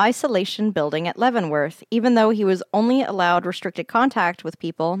in the isolation building at Leavenworth, even though he was only allowed restricted contact with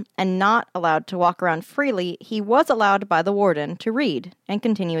people and not allowed to walk around freely, he was allowed by the warden to read and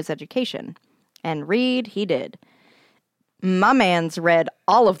continue his education. And read he did. My man's read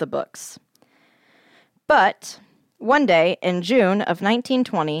all of the books. But one day in June of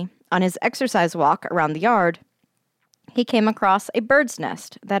 1920, on his exercise walk around the yard, he came across a bird's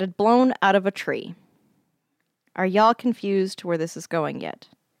nest that had blown out of a tree. Are y'all confused where this is going yet?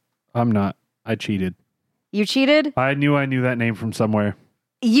 I'm not. I cheated. You cheated? I knew that name from somewhere.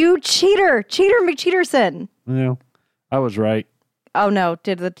 You cheater! Cheater McCheaterson! Yeah, I was right. Oh no,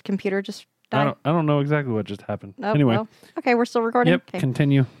 did the computer just die? I don't know exactly what just happened. Oh, anyway. well. Okay, we're still recording? Yep, okay.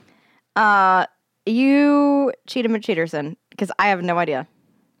 Continue. You cheated McCheaterson, because I have no idea.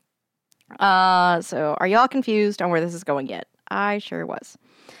 So are y'all confused on where this is going yet? I sure was.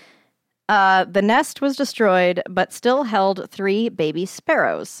 The nest was destroyed, but still held 3 baby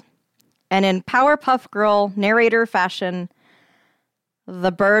sparrows. And in Powerpuff Girl narrator fashion,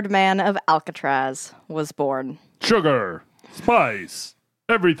 the Bird Man of Alcatraz was born. Sugar, spice,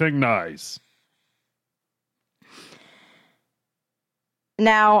 everything nice.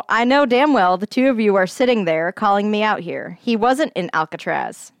 Now, I know damn well the two of you are sitting there calling me out here. He wasn't in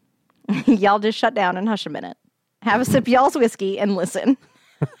Alcatraz. Y'all just shut down and hush a minute. Have a sip of y'all's whiskey and listen.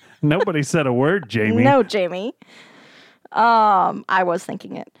 Nobody said a word, Jamie. No, Jamie. I was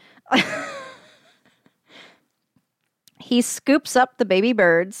thinking it. He scoops up the baby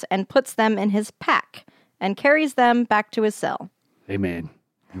birds and puts them in his pack and carries them back to his cell. Hey, man,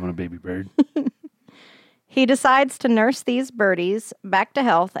 you want a baby bird? He decides to nurse these birdies back to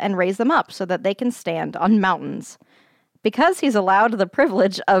health and raise them up so that they can stand on mountains. Because he's allowed the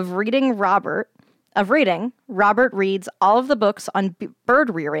privilege of reading, Robert reads all of the books on bird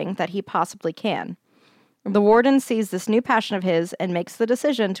rearing that he possibly can. The warden sees this new passion of his and makes the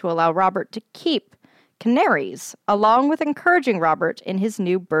decision to allow Robert to keep canaries, along with encouraging Robert in his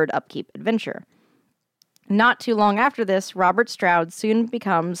new bird upkeep adventure. Not too long after this, Robert Stroud soon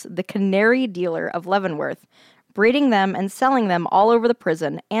becomes the canary dealer of Leavenworth, breeding them and selling them all over the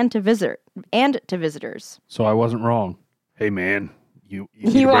prison and to visitors. So I wasn't wrong. Hey, man, you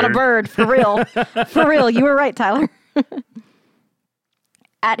want a bird, for real. For real, you were right, Tyler.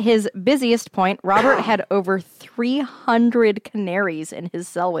 At his busiest point, Robert had over 300 canaries in his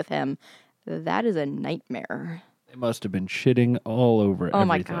cell with him. That is a nightmare. They must have been shitting all over everything. Oh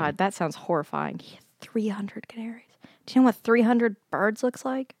my God, that sounds horrifying. 300 canaries. Do you know what 300 birds looks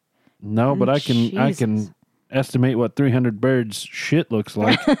like? No, but I Jesus. can estimate what 300 birds shit looks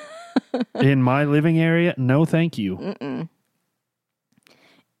like. In my living area, no thank you. Mm-mm.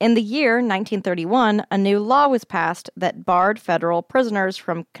 In the year 1931, a new law was passed that barred federal prisoners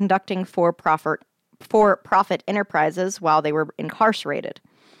from conducting for-profit enterprises while they were incarcerated.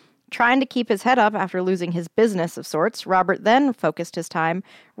 Trying to keep his head up after losing his business of sorts, Robert then focused his time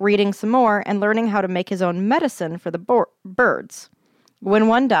reading some more and learning how to make his own medicine for the birds. When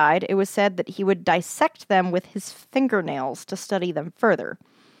one died, it was said that he would dissect them with his fingernails to study them further.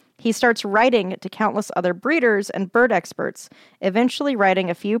 He starts writing to countless other breeders and bird experts, eventually writing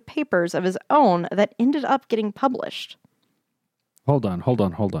a few papers of his own that ended up getting published. Hold on.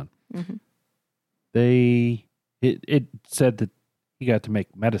 Mm-hmm. It said that he got to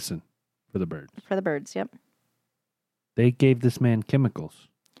make medicine for the birds. For the birds, yep. They gave this man chemicals.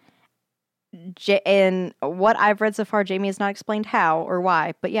 In what I've read so far, Jamie has not explained how or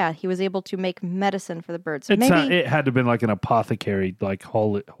why, but yeah, he was able to make medicine for the birds. So It had to have been like an apothecary, like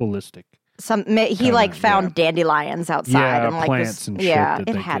holistic. He found dandelions outside and plants and shit. Yeah,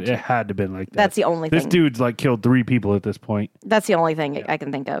 It had to have been like that. That's the only thing. This dude's like killed 3 people at this point. That's the only thing I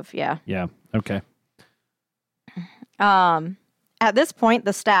can think of. Yeah. Yeah. Okay. At this point,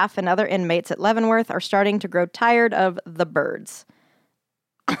 the staff and other inmates at Leavenworth are starting to grow tired of the birds.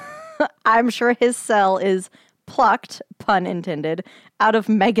 I'm sure his cell is plucked, pun intended, out of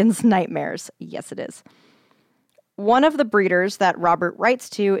Megan's nightmares. Yes, it is. One of the breeders that Robert writes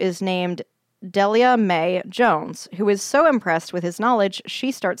to is named Delia Mae Jones, who is so impressed with his knowledge,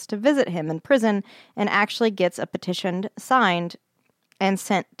 she starts to visit him in prison and actually gets a petition signed and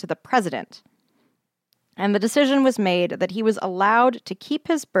sent to the president. And the decision was made that he was allowed to keep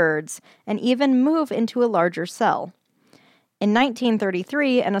his birds and even move into a larger cell. In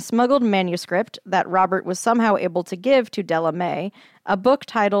 1933, in a smuggled manuscript that Robert was somehow able to give to Della Mae, a book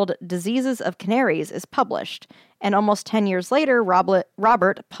titled Diseases of Canaries is published, and almost 10 years later,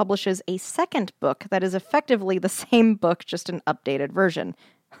 Robert publishes a second book that is effectively the same book, just an updated version.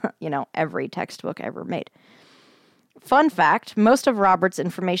 Every textbook ever made. Fun fact, most of Robert's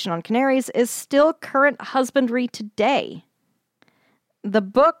information on canaries is still current husbandry today. The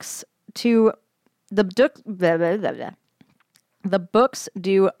books do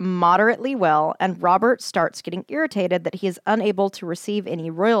moderately well, and Robert starts getting irritated that he is unable to receive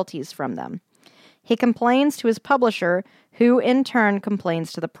any royalties from them. He complains to his publisher, who in turn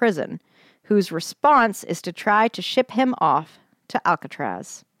complains to the prison, whose response is to try to ship him off to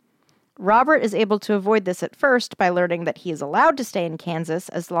Alcatraz. Robert is able to avoid this at first by learning that he is allowed to stay in Kansas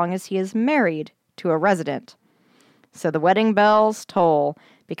as long as he is married to a resident. So the wedding bells toll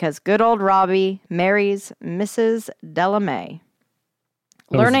because good old Robbie marries Mrs. Della Mae.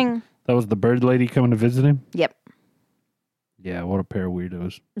 That was the bird lady coming to visit him? Yep. Yeah, what a pair of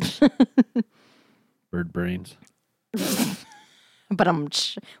weirdos. Bird brains.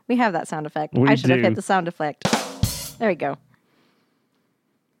 But we have that sound effect. I should have hit the sound effect. There we go.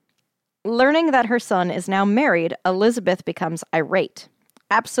 Learning that her son is now married, Elizabeth becomes irate,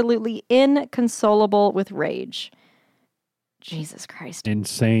 absolutely inconsolable with rage. Jesus Christ.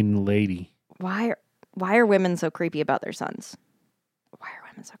 Insane lady. Why are women so creepy about their sons?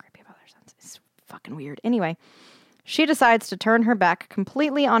 It's fucking weird. Anyway, she decides to turn her back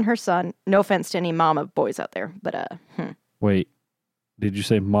completely on her son. No offense to any mom of boys out there, but Wait. Did you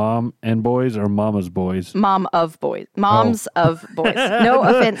say mom and boys or mama's boys? Mom of boys. Moms of boys. No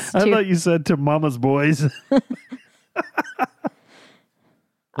offense to... I thought you said to mama's boys. Look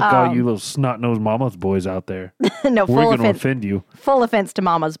all you little snot-nosed mama's boys out there. No, we're going to offend you. Full offense to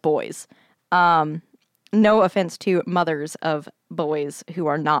mama's boys. No offense to mothers of boys who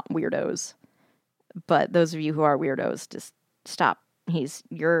are not weirdos. But those of you who are weirdos, just stop. He's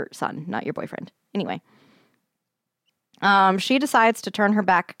your son, not your boyfriend. Anyway. She decides to turn her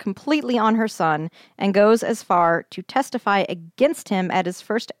back completely on her son and goes as far to testify against him at his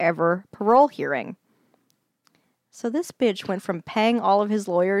first ever parole hearing. So this bitch went from paying all of his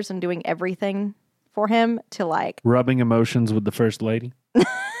lawyers and doing everything for him to rubbing emotions with the first lady.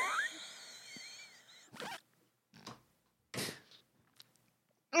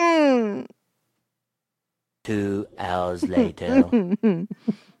 2 hours later.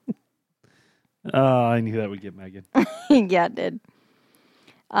 Oh, I knew that would get Megan. Yeah, it did.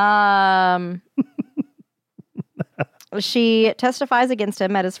 She testifies against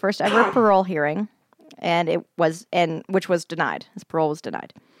him at his first ever parole hearing, which was denied. His parole was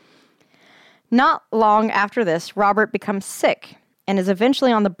denied. Not long after this, Robert becomes sick and is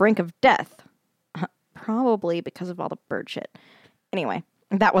eventually on the brink of death. Probably because of all the bird shit. Anyway,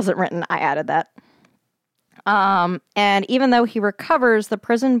 that wasn't written. I added that. And even though he recovers, the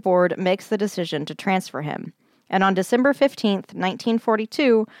prison board makes the decision to transfer him. And on December 15th,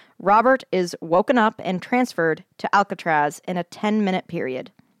 1942, Robert is woken up and transferred to Alcatraz in a 10-minute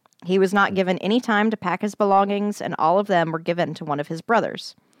period. He was not given any time to pack his belongings, and all of them were given to one of his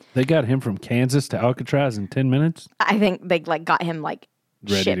brothers. They got him from Kansas to Alcatraz in 10 minutes? I think they got him ready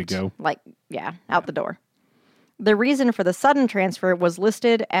shipped, to go. Out the door. The reason for the sudden transfer was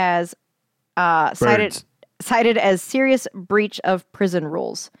listed as cited cited as serious breach of prison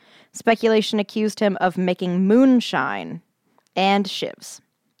rules. Speculation accused him of making moonshine and shivs,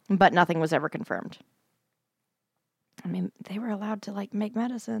 but nothing was ever confirmed. I mean, they were allowed to, make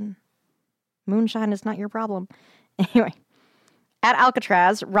medicine. Moonshine is not your problem. Anyway, at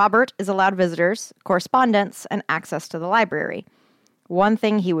Alcatraz, Robert is allowed visitors, correspondence, and access to the library. One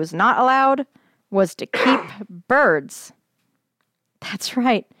thing he was not allowed was to keep birds. That's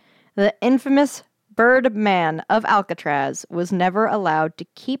right. The infamous Bird Man of Alcatraz was never allowed to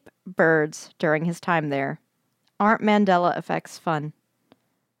keep birds during his time there. Aren't Mandela effects fun?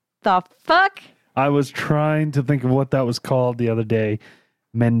 The fuck? I was trying to think of what that was called the other day.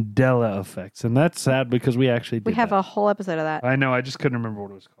 Mandela effects. And that's sad because we actually did We have that. a whole episode of that. I know. I just couldn't remember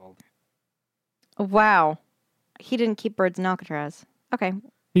what it was called. Wow. He didn't keep birds in Alcatraz. Okay.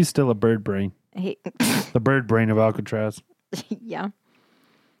 He's still a bird brain. The bird brain of Alcatraz. Yeah.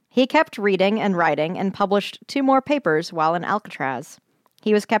 He kept reading and writing and published 2 more papers while in Alcatraz.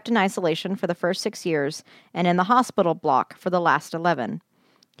 He was kept in isolation for the first 6 years and in the hospital block for the last 11.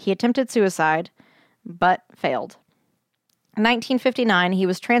 He attempted suicide, but failed. In 1959, he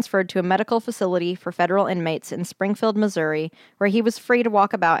was transferred to a medical facility for federal inmates in Springfield, Missouri, where he was free to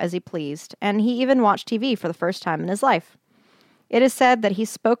walk about as he pleased, and he even watched TV for the first time in his life. It is said that he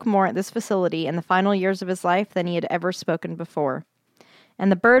spoke more at this facility in the final years of his life than he had ever spoken before. And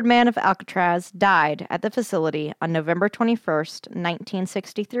the Bird Man of Alcatraz died at the facility on November 21st,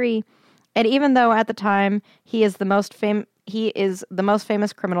 1963, and even though at the time he is the most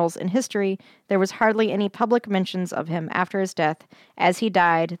famous criminals in history, there was hardly any public mentions of him after his death, as he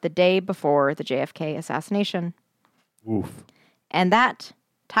died the day before the JFK assassination. Oof. And that,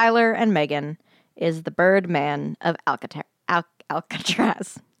 Tyler and Megan, is the Bird Man of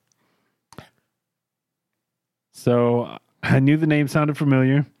Alcatraz. So I knew the name sounded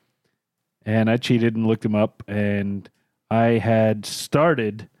familiar, and I cheated and looked him up, and I had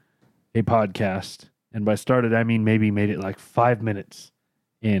started a podcast, and by started, I mean maybe made it 5 minutes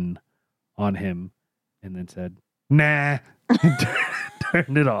in on him, and then said, nah,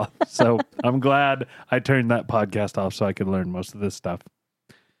 turned it off. So I'm glad I turned that podcast off so I could learn most of this stuff.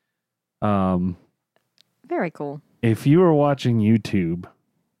 Very cool. If you were watching YouTube,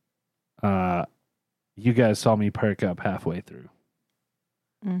 you guys saw me perk up halfway through.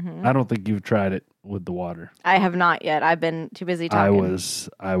 Mm-hmm. I don't think you've tried it with the water. I have not yet. I've been too busy talking.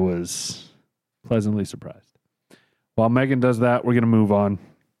 I was pleasantly surprised. While Megan does that, we're going to move on.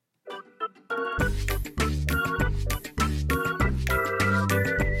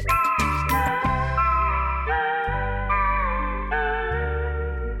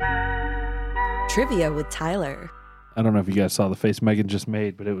 Trivia with Tyler. I don't know if you guys saw the face Megan just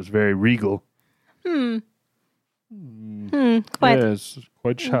made, but it was very regal. Quite. Yes,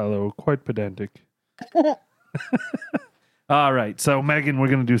 quite shallow, quite pedantic. All right, so Megan, we're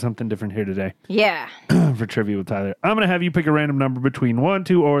going to do something different here today. Yeah. For Trivia with Tyler. I'm going to have you pick a random number between 1,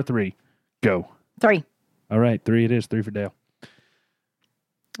 2, or 3. Go. 3. All right, 3 it is. 3 for Dale.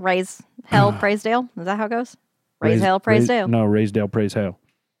 Raise hell, praise Dale. Is that how it goes? Raise hell, praise Dale. No, raise Dale, praise hell.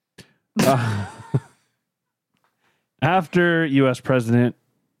 After U.S. President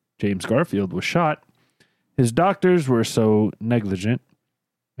James Garfield was shot, his doctors were so negligent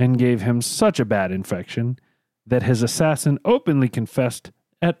and gave him such a bad infection that his assassin openly confessed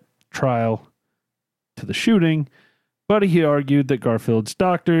at trial to the shooting, but he argued that Garfield's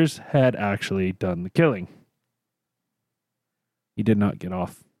doctors had actually done the killing. He did not get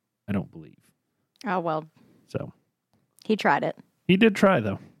off, I don't believe. Oh, well. So He tried it. he did try,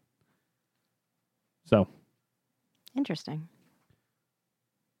 though. So Interesting.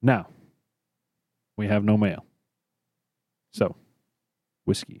 now we have no mail. So,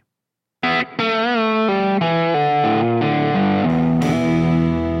 whiskey.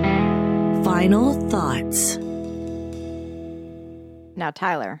 Final thoughts. Now,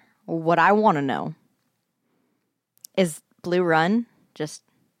 Tyler, what I want to know is Blue Run just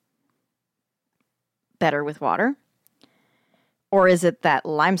better with water? Or is it that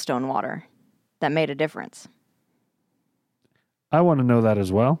limestone water that made a difference? I want to know that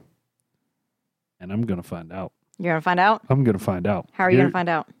as well. And I'm going to find out. You're going to find out? I'm going to find out. How are you going to find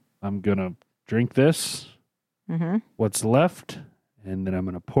out? I'm going to drink this, what's left, and then I'm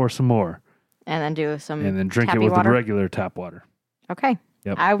going to pour some more. And then do some And then drink it tappy with water? the regular tap water. Okay.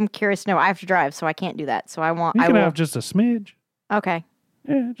 Yep. I'm curious to know. I have to drive, so I can't do that. So I want. You I can will. have just a smidge. Okay.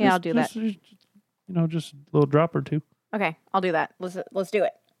 Yeah, Yeah, I'll do that. Just a little drop or two. Okay. I'll do that. Let's do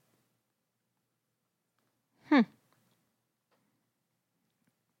it.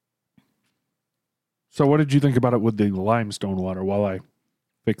 So what did you think about it with the limestone water while I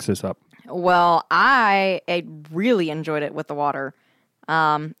fix this up? Well, I really enjoyed it with the water.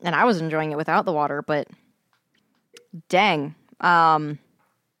 And I was enjoying it without the water, but dang. The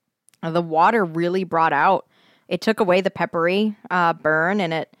water really brought out, it took away the peppery burn,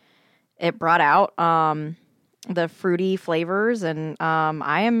 and it brought out the fruity flavors, and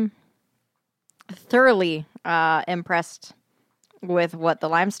I am thoroughly impressed with what the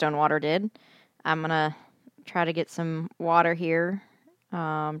limestone water did. I'm going to try to get some water here,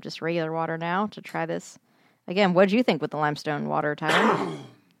 just regular water now, to try this. Again, what did you think with the limestone water, Tyler?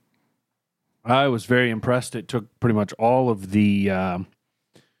 I was very impressed. It took pretty much all of the,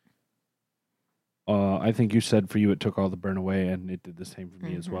 I think you said for you it took all the burn away, and it did the same for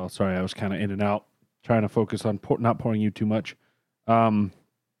me as well. Sorry, I was kind of in and out, trying to focus on not pouring you too much.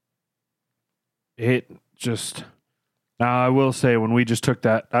 It just, now I will say, when we just took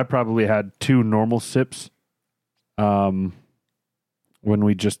that, I probably had 2 normal sips when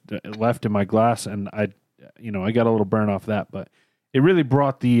we just left in my glass, and I got a little burn off that, but it really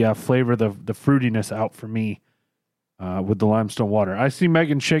brought the flavor, the fruitiness out for me with the limestone water. I see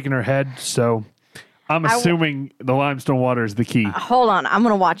Megan shaking her head, so I'm assuming the limestone water is the key. Hold on. I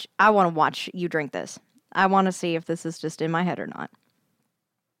want to watch you drink this. I want to see if this is just in my head or not.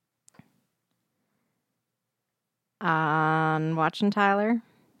 Watching Tyler.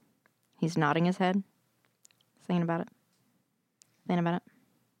 He's nodding his head. Thinking about it.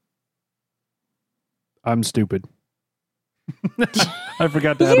 I'm stupid. I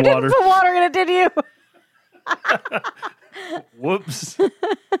forgot to add you water. You didn't put water in it, did you? Whoops.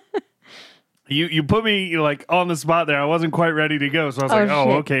 You put me like on the spot there. I wasn't quite ready to go, so I was shit.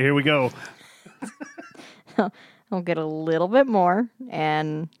 Okay, here we go. I'll get a little bit more,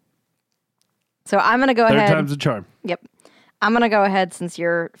 and so I'm going to go ahead. 3rd time's a charm. Yep. I'm going to go ahead since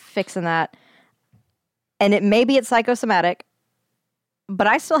you're fixing that. And maybe it's psychosomatic, but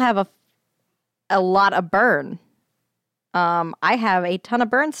I still have a lot of burn. I have a ton of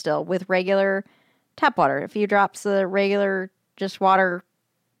burn still with regular tap water. A few drops of regular just water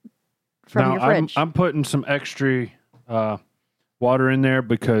from your fridge. I'm putting some extra water in there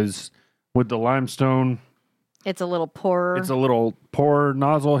because with the limestone, it's a little poorer. It's a little pour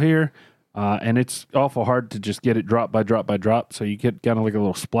nozzle here, and it's awful hard to just get it drop by drop by drop. So you get kind of like a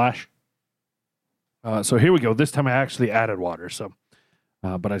little splash. So here we go. This time I actually added water. So,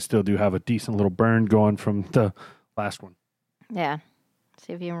 but I still do have a decent little burn going from the last one. Yeah.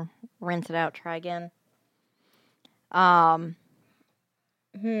 See if you rinse it out. Try again. I'm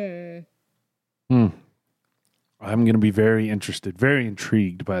going to be very interested, very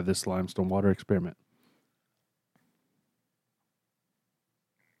intrigued by this limestone water experiment.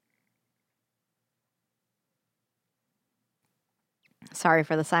 Sorry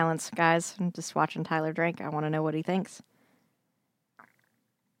for the silence, guys. I'm just watching Tyler drink. I want to know what he thinks.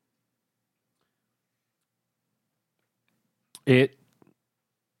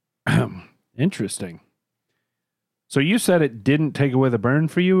 Interesting. So you said it didn't take away the burn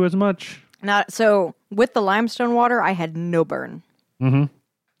for you as much? So with the limestone water, I had no burn. Mm-hmm.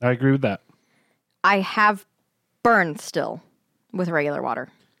 I agree with that. I have burn still with regular water.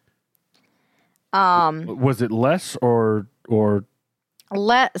 Was it less or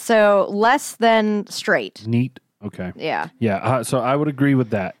less than straight? neat? Okay. Yeah. Yeah. So I would agree with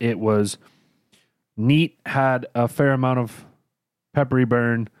that. It was neat, had a fair amount of peppery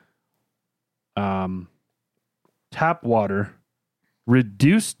burn. Tap water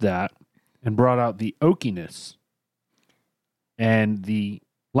reduced that and brought out the oakiness. And the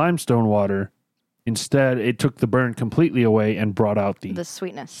limestone water, instead, it took the burn completely away and brought out the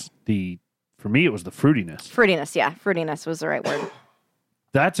sweetness. For me, it was the fruitiness. Fruitiness, yeah. Fruitiness was the right word.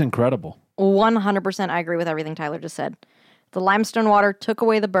 That's incredible. 100%. I agree with everything Tyler just said. The limestone water took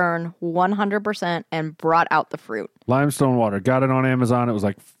away the burn 100% and brought out the fruit. Limestone water. Got it on Amazon. It was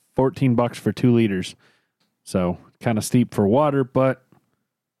like $14 for 2 liters. So kind of steep for water, but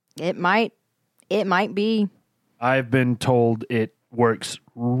it might be. I've been told it works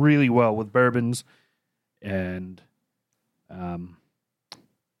really well with bourbons, and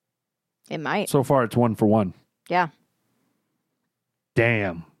it might. So far, it's 1 for 1. Yeah.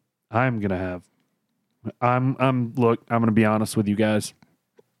 Damn. I'm gonna be honest with you guys.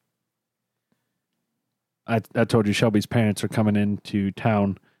 I told you Shelby's parents are coming into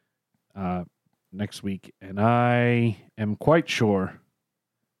town next week, and I am quite sure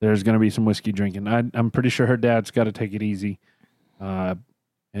there's going to be some whiskey drinking. I'm pretty sure her dad's got to take it easy,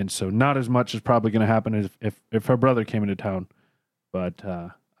 and so not as much is probably going to happen as if her brother came into town, but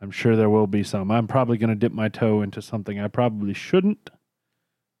I'm sure there will be some. I'm probably going to dip my toe into something I probably shouldn't,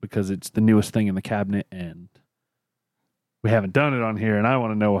 because it's the newest thing in the cabinet, and we haven't done it on here, and I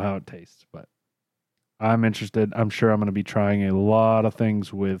want to know how it tastes. But I'm interested. I'm sure I'm going to be trying a lot of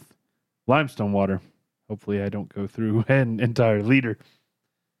things with limestone water. Hopefully I don't go through an entire liter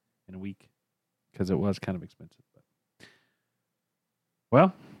in a week because it was kind of expensive. But,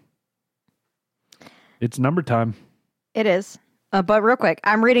 well, it's number time. It is. But real quick,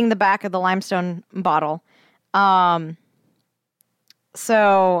 I'm reading the back of the limestone bottle.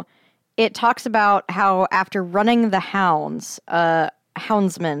 So it talks about how after running the hounds,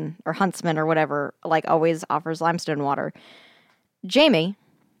 houndsman or huntsman or whatever, like always offers limestone water. Jamie,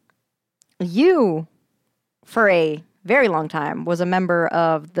 you, for a very long time, was a member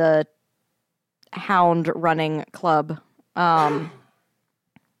of the hound running club. And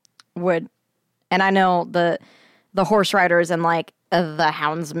I know the horse riders and like the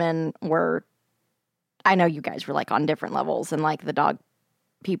houndsmen were, I know you guys were like on different levels and like the dog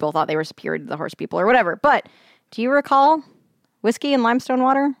people thought they were superior to the horse people or whatever. But do you recall whiskey and limestone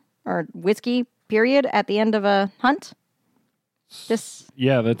water or whiskey period at the end of a hunt?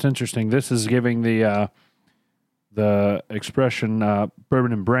 Yeah, that's interesting. This is giving the expression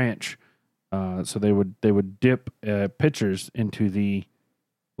bourbon and branch. So they would dip pitchers into the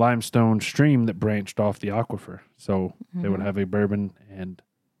limestone stream that branched off the aquifer. So they would have a bourbon and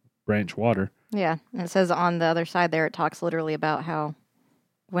branch water. Yeah, and it says on the other side there, it talks literally about how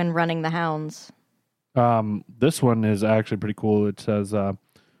when running the hounds. This one is actually pretty cool. It says,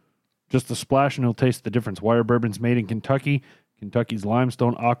 just a splash and you'll taste the difference. Wire bourbon's made in Kentucky. Kentucky's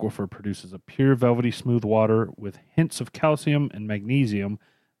limestone aquifer produces a pure, velvety, smooth water with hints of calcium and magnesium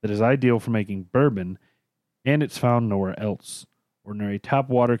that is ideal for making bourbon, and it's found nowhere else. Ordinary tap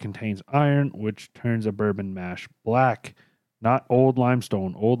water contains iron, which turns a bourbon mash black. Not old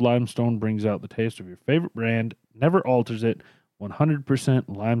limestone. Old limestone brings out the taste of your favorite brand, never alters it.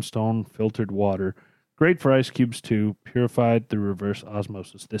 100% limestone filtered water. Great for ice cubes too, purified through reverse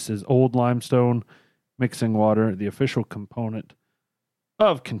osmosis. This is old limestone mixing water, the official component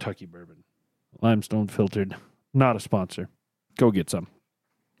of Kentucky bourbon. Limestone filtered, not a sponsor. Go get some.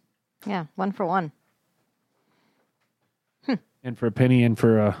 Yeah, 1 for 1. And for a penny and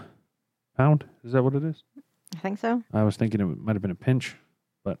for a pound? Is that what it is? I think so. I was thinking it might have been a pinch.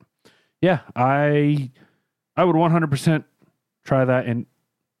 But yeah, I would 100% try that, and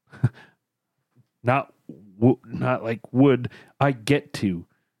not like would. I get to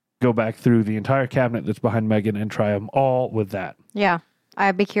go back through the entire cabinet that's behind Megan and try them all with that. Yeah,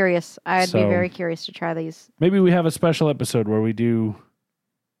 I'd be curious. I'd be very curious to try these. Maybe we have a special episode where we do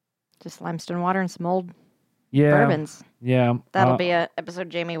just limestone water and some old yeah, bourbons. Yeah. That'll be a episode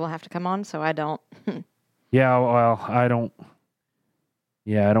Jamie will have to come on, so I don't. Yeah, well, I don't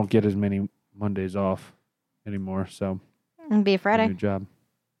get as many Mondays off anymore, so. It'd be a Friday. New job.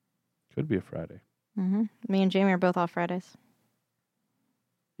 Could be a Friday. Mm-hmm. Me and Jamie are both off Fridays.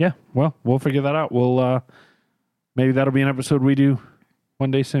 Yeah, well, we'll figure that out. We'll, maybe that'll be an episode we do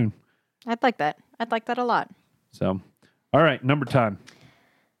one day soon. I'd like that. I'd like that a lot. So, all right, number time.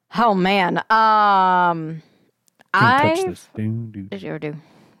 Oh, man. Can't touch this.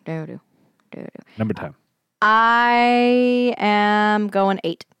 Number time. I am going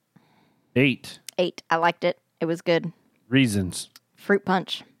 8. 8. 8. I liked it. It was good. Reasons. Fruit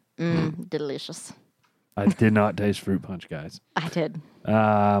punch. Delicious. I did not taste fruit punch, guys. I did.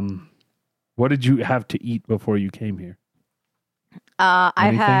 What did you have to eat before you came here?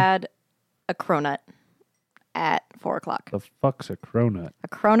 I've had a cronut at 4:00. The fuck's a cronut? A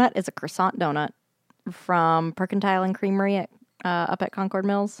cronut is a croissant donut from Percentile and Creamery up at Concord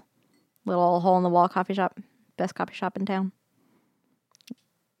Mills. Little hole-in-the-wall coffee shop. Best coffee shop in town.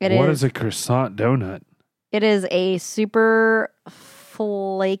 What is a croissant donut? It is a super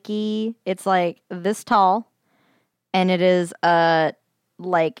flaky, it's like this tall, and it is a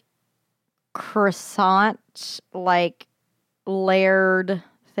like croissant like layered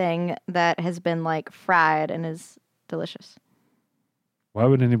thing that has been like fried and is delicious. Why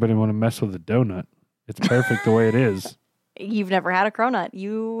would anybody want to mess with a donut? It's perfect the way it is. You've never had a cronut.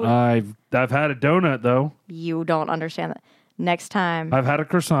 I've had a donut though. You don't understand that. Next time. I've had a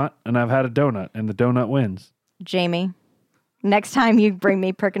croissant and I've had a donut, and the donut wins. Jamie, next time you bring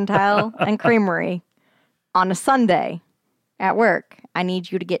me Percentile and Creamery on a Sunday at work, I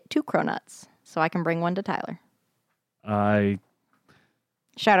need you to get 2 cronuts so I can bring one to Tyler.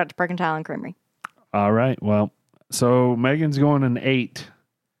 Shout out to Percentile and Creamery. All right. Well, so Megan's going an 8.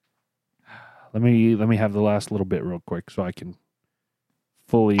 Let me have the last little bit real quick so I can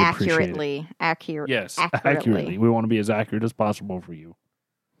fully appreciate it. Yes, accurately. We want to be as accurate as possible for you.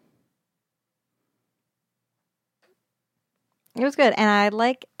 It was good, and I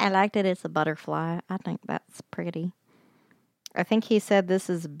like that it's a butterfly. I think that's pretty. I think he said this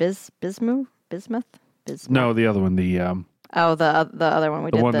is bismuth. No, the other one, the Oh, the other one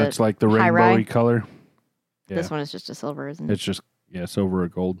we did. one that's like the high rainbowy rye. color. Yeah. This one is just a silver, isn't it? It's just silver or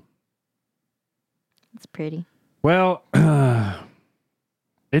gold. It's pretty. Well,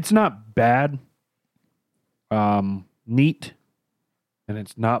 it's not bad. Neat, and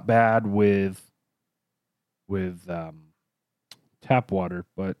it's not bad with tap water,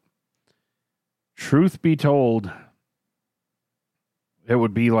 but truth be told, it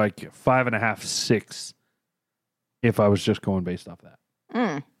would be like 5.5, 6 if I was just going based off that.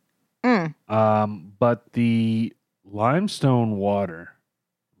 But the limestone water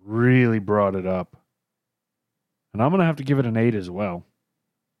really brought it up. And I'm going to have to give it an 8 as well.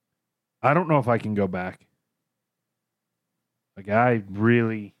 I don't know if I can go back. Like, I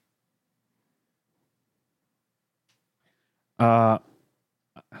really... I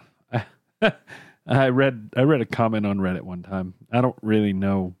read a comment on Reddit one time. I don't really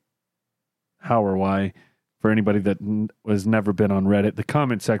know how or why. For anybody that has never been on Reddit, the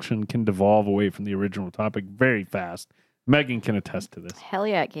comment section can devolve away from the original topic very fast. Megan can attest to this. Hell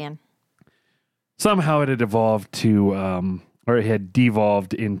yeah, it can. Somehow it had evolved to, or it had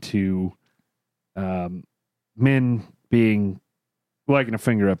devolved into men being liking a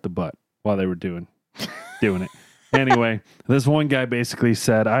finger up the butt while they were doing it. Anyway, this one guy basically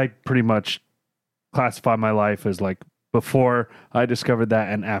said, I pretty much classify my life as like before I discovered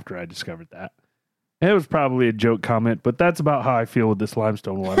that and after I discovered that. It was probably a joke comment, but that's about how I feel with this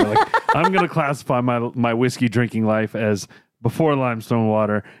limestone water. Like, I'm going to classify my whiskey drinking life as before limestone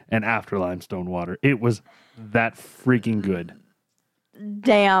water and after limestone water. It was that freaking good.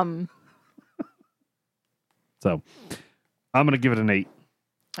 Damn. So, I'm going to give it an 8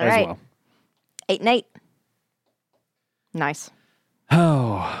 All as right. well. 8 and 8. Nice.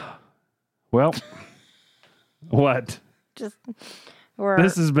 Oh, well, what? Just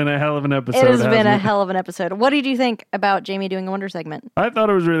This has been a hell of an episode. It has been hasn't a it? hell of an episode. What did you think about Jamie doing a Wonder segment? I thought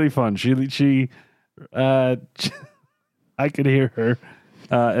it was really fun. She I could hear her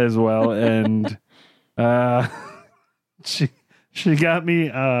as well, and she got me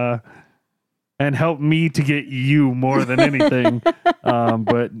and helped me to get you more than anything.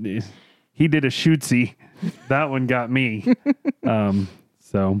 But he did a shootsy. That one got me.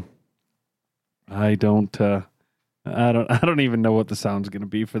 So I don't even know what the sound's going to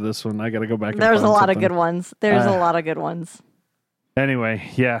be for this one. I got to go back. There's and a find lot something. of good ones. There's a lot of good ones. Anyway,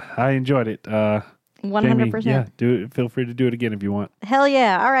 yeah, I enjoyed it. 100%. Jamie, yeah, feel free to do it again if you want. Hell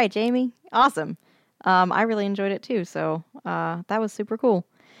yeah. All right, Jamie. Awesome. I really enjoyed it too. So that was super cool.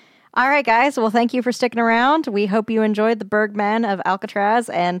 All right, guys. Well, thank you for sticking around. We hope you enjoyed the Bird Man of Alcatraz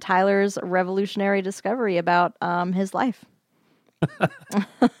and Tyler's revolutionary discovery about his life.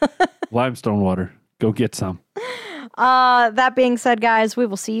 Limestone water. Go get some. That being said, guys, we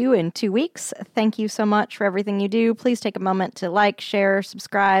will see you in 2 weeks. Thank you so much for everything you do. Please take a moment to like, share,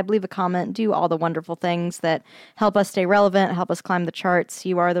 subscribe, leave a comment, do all the wonderful things that help us stay relevant, help us climb the charts.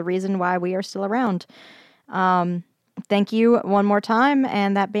 You are the reason why we are still around. Thank you one more time.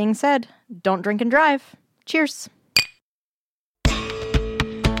 And that being said, don't drink and drive. Cheers.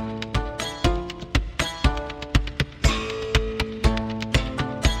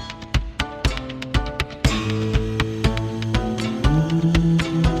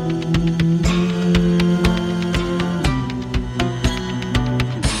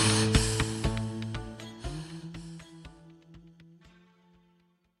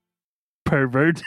 Pervert.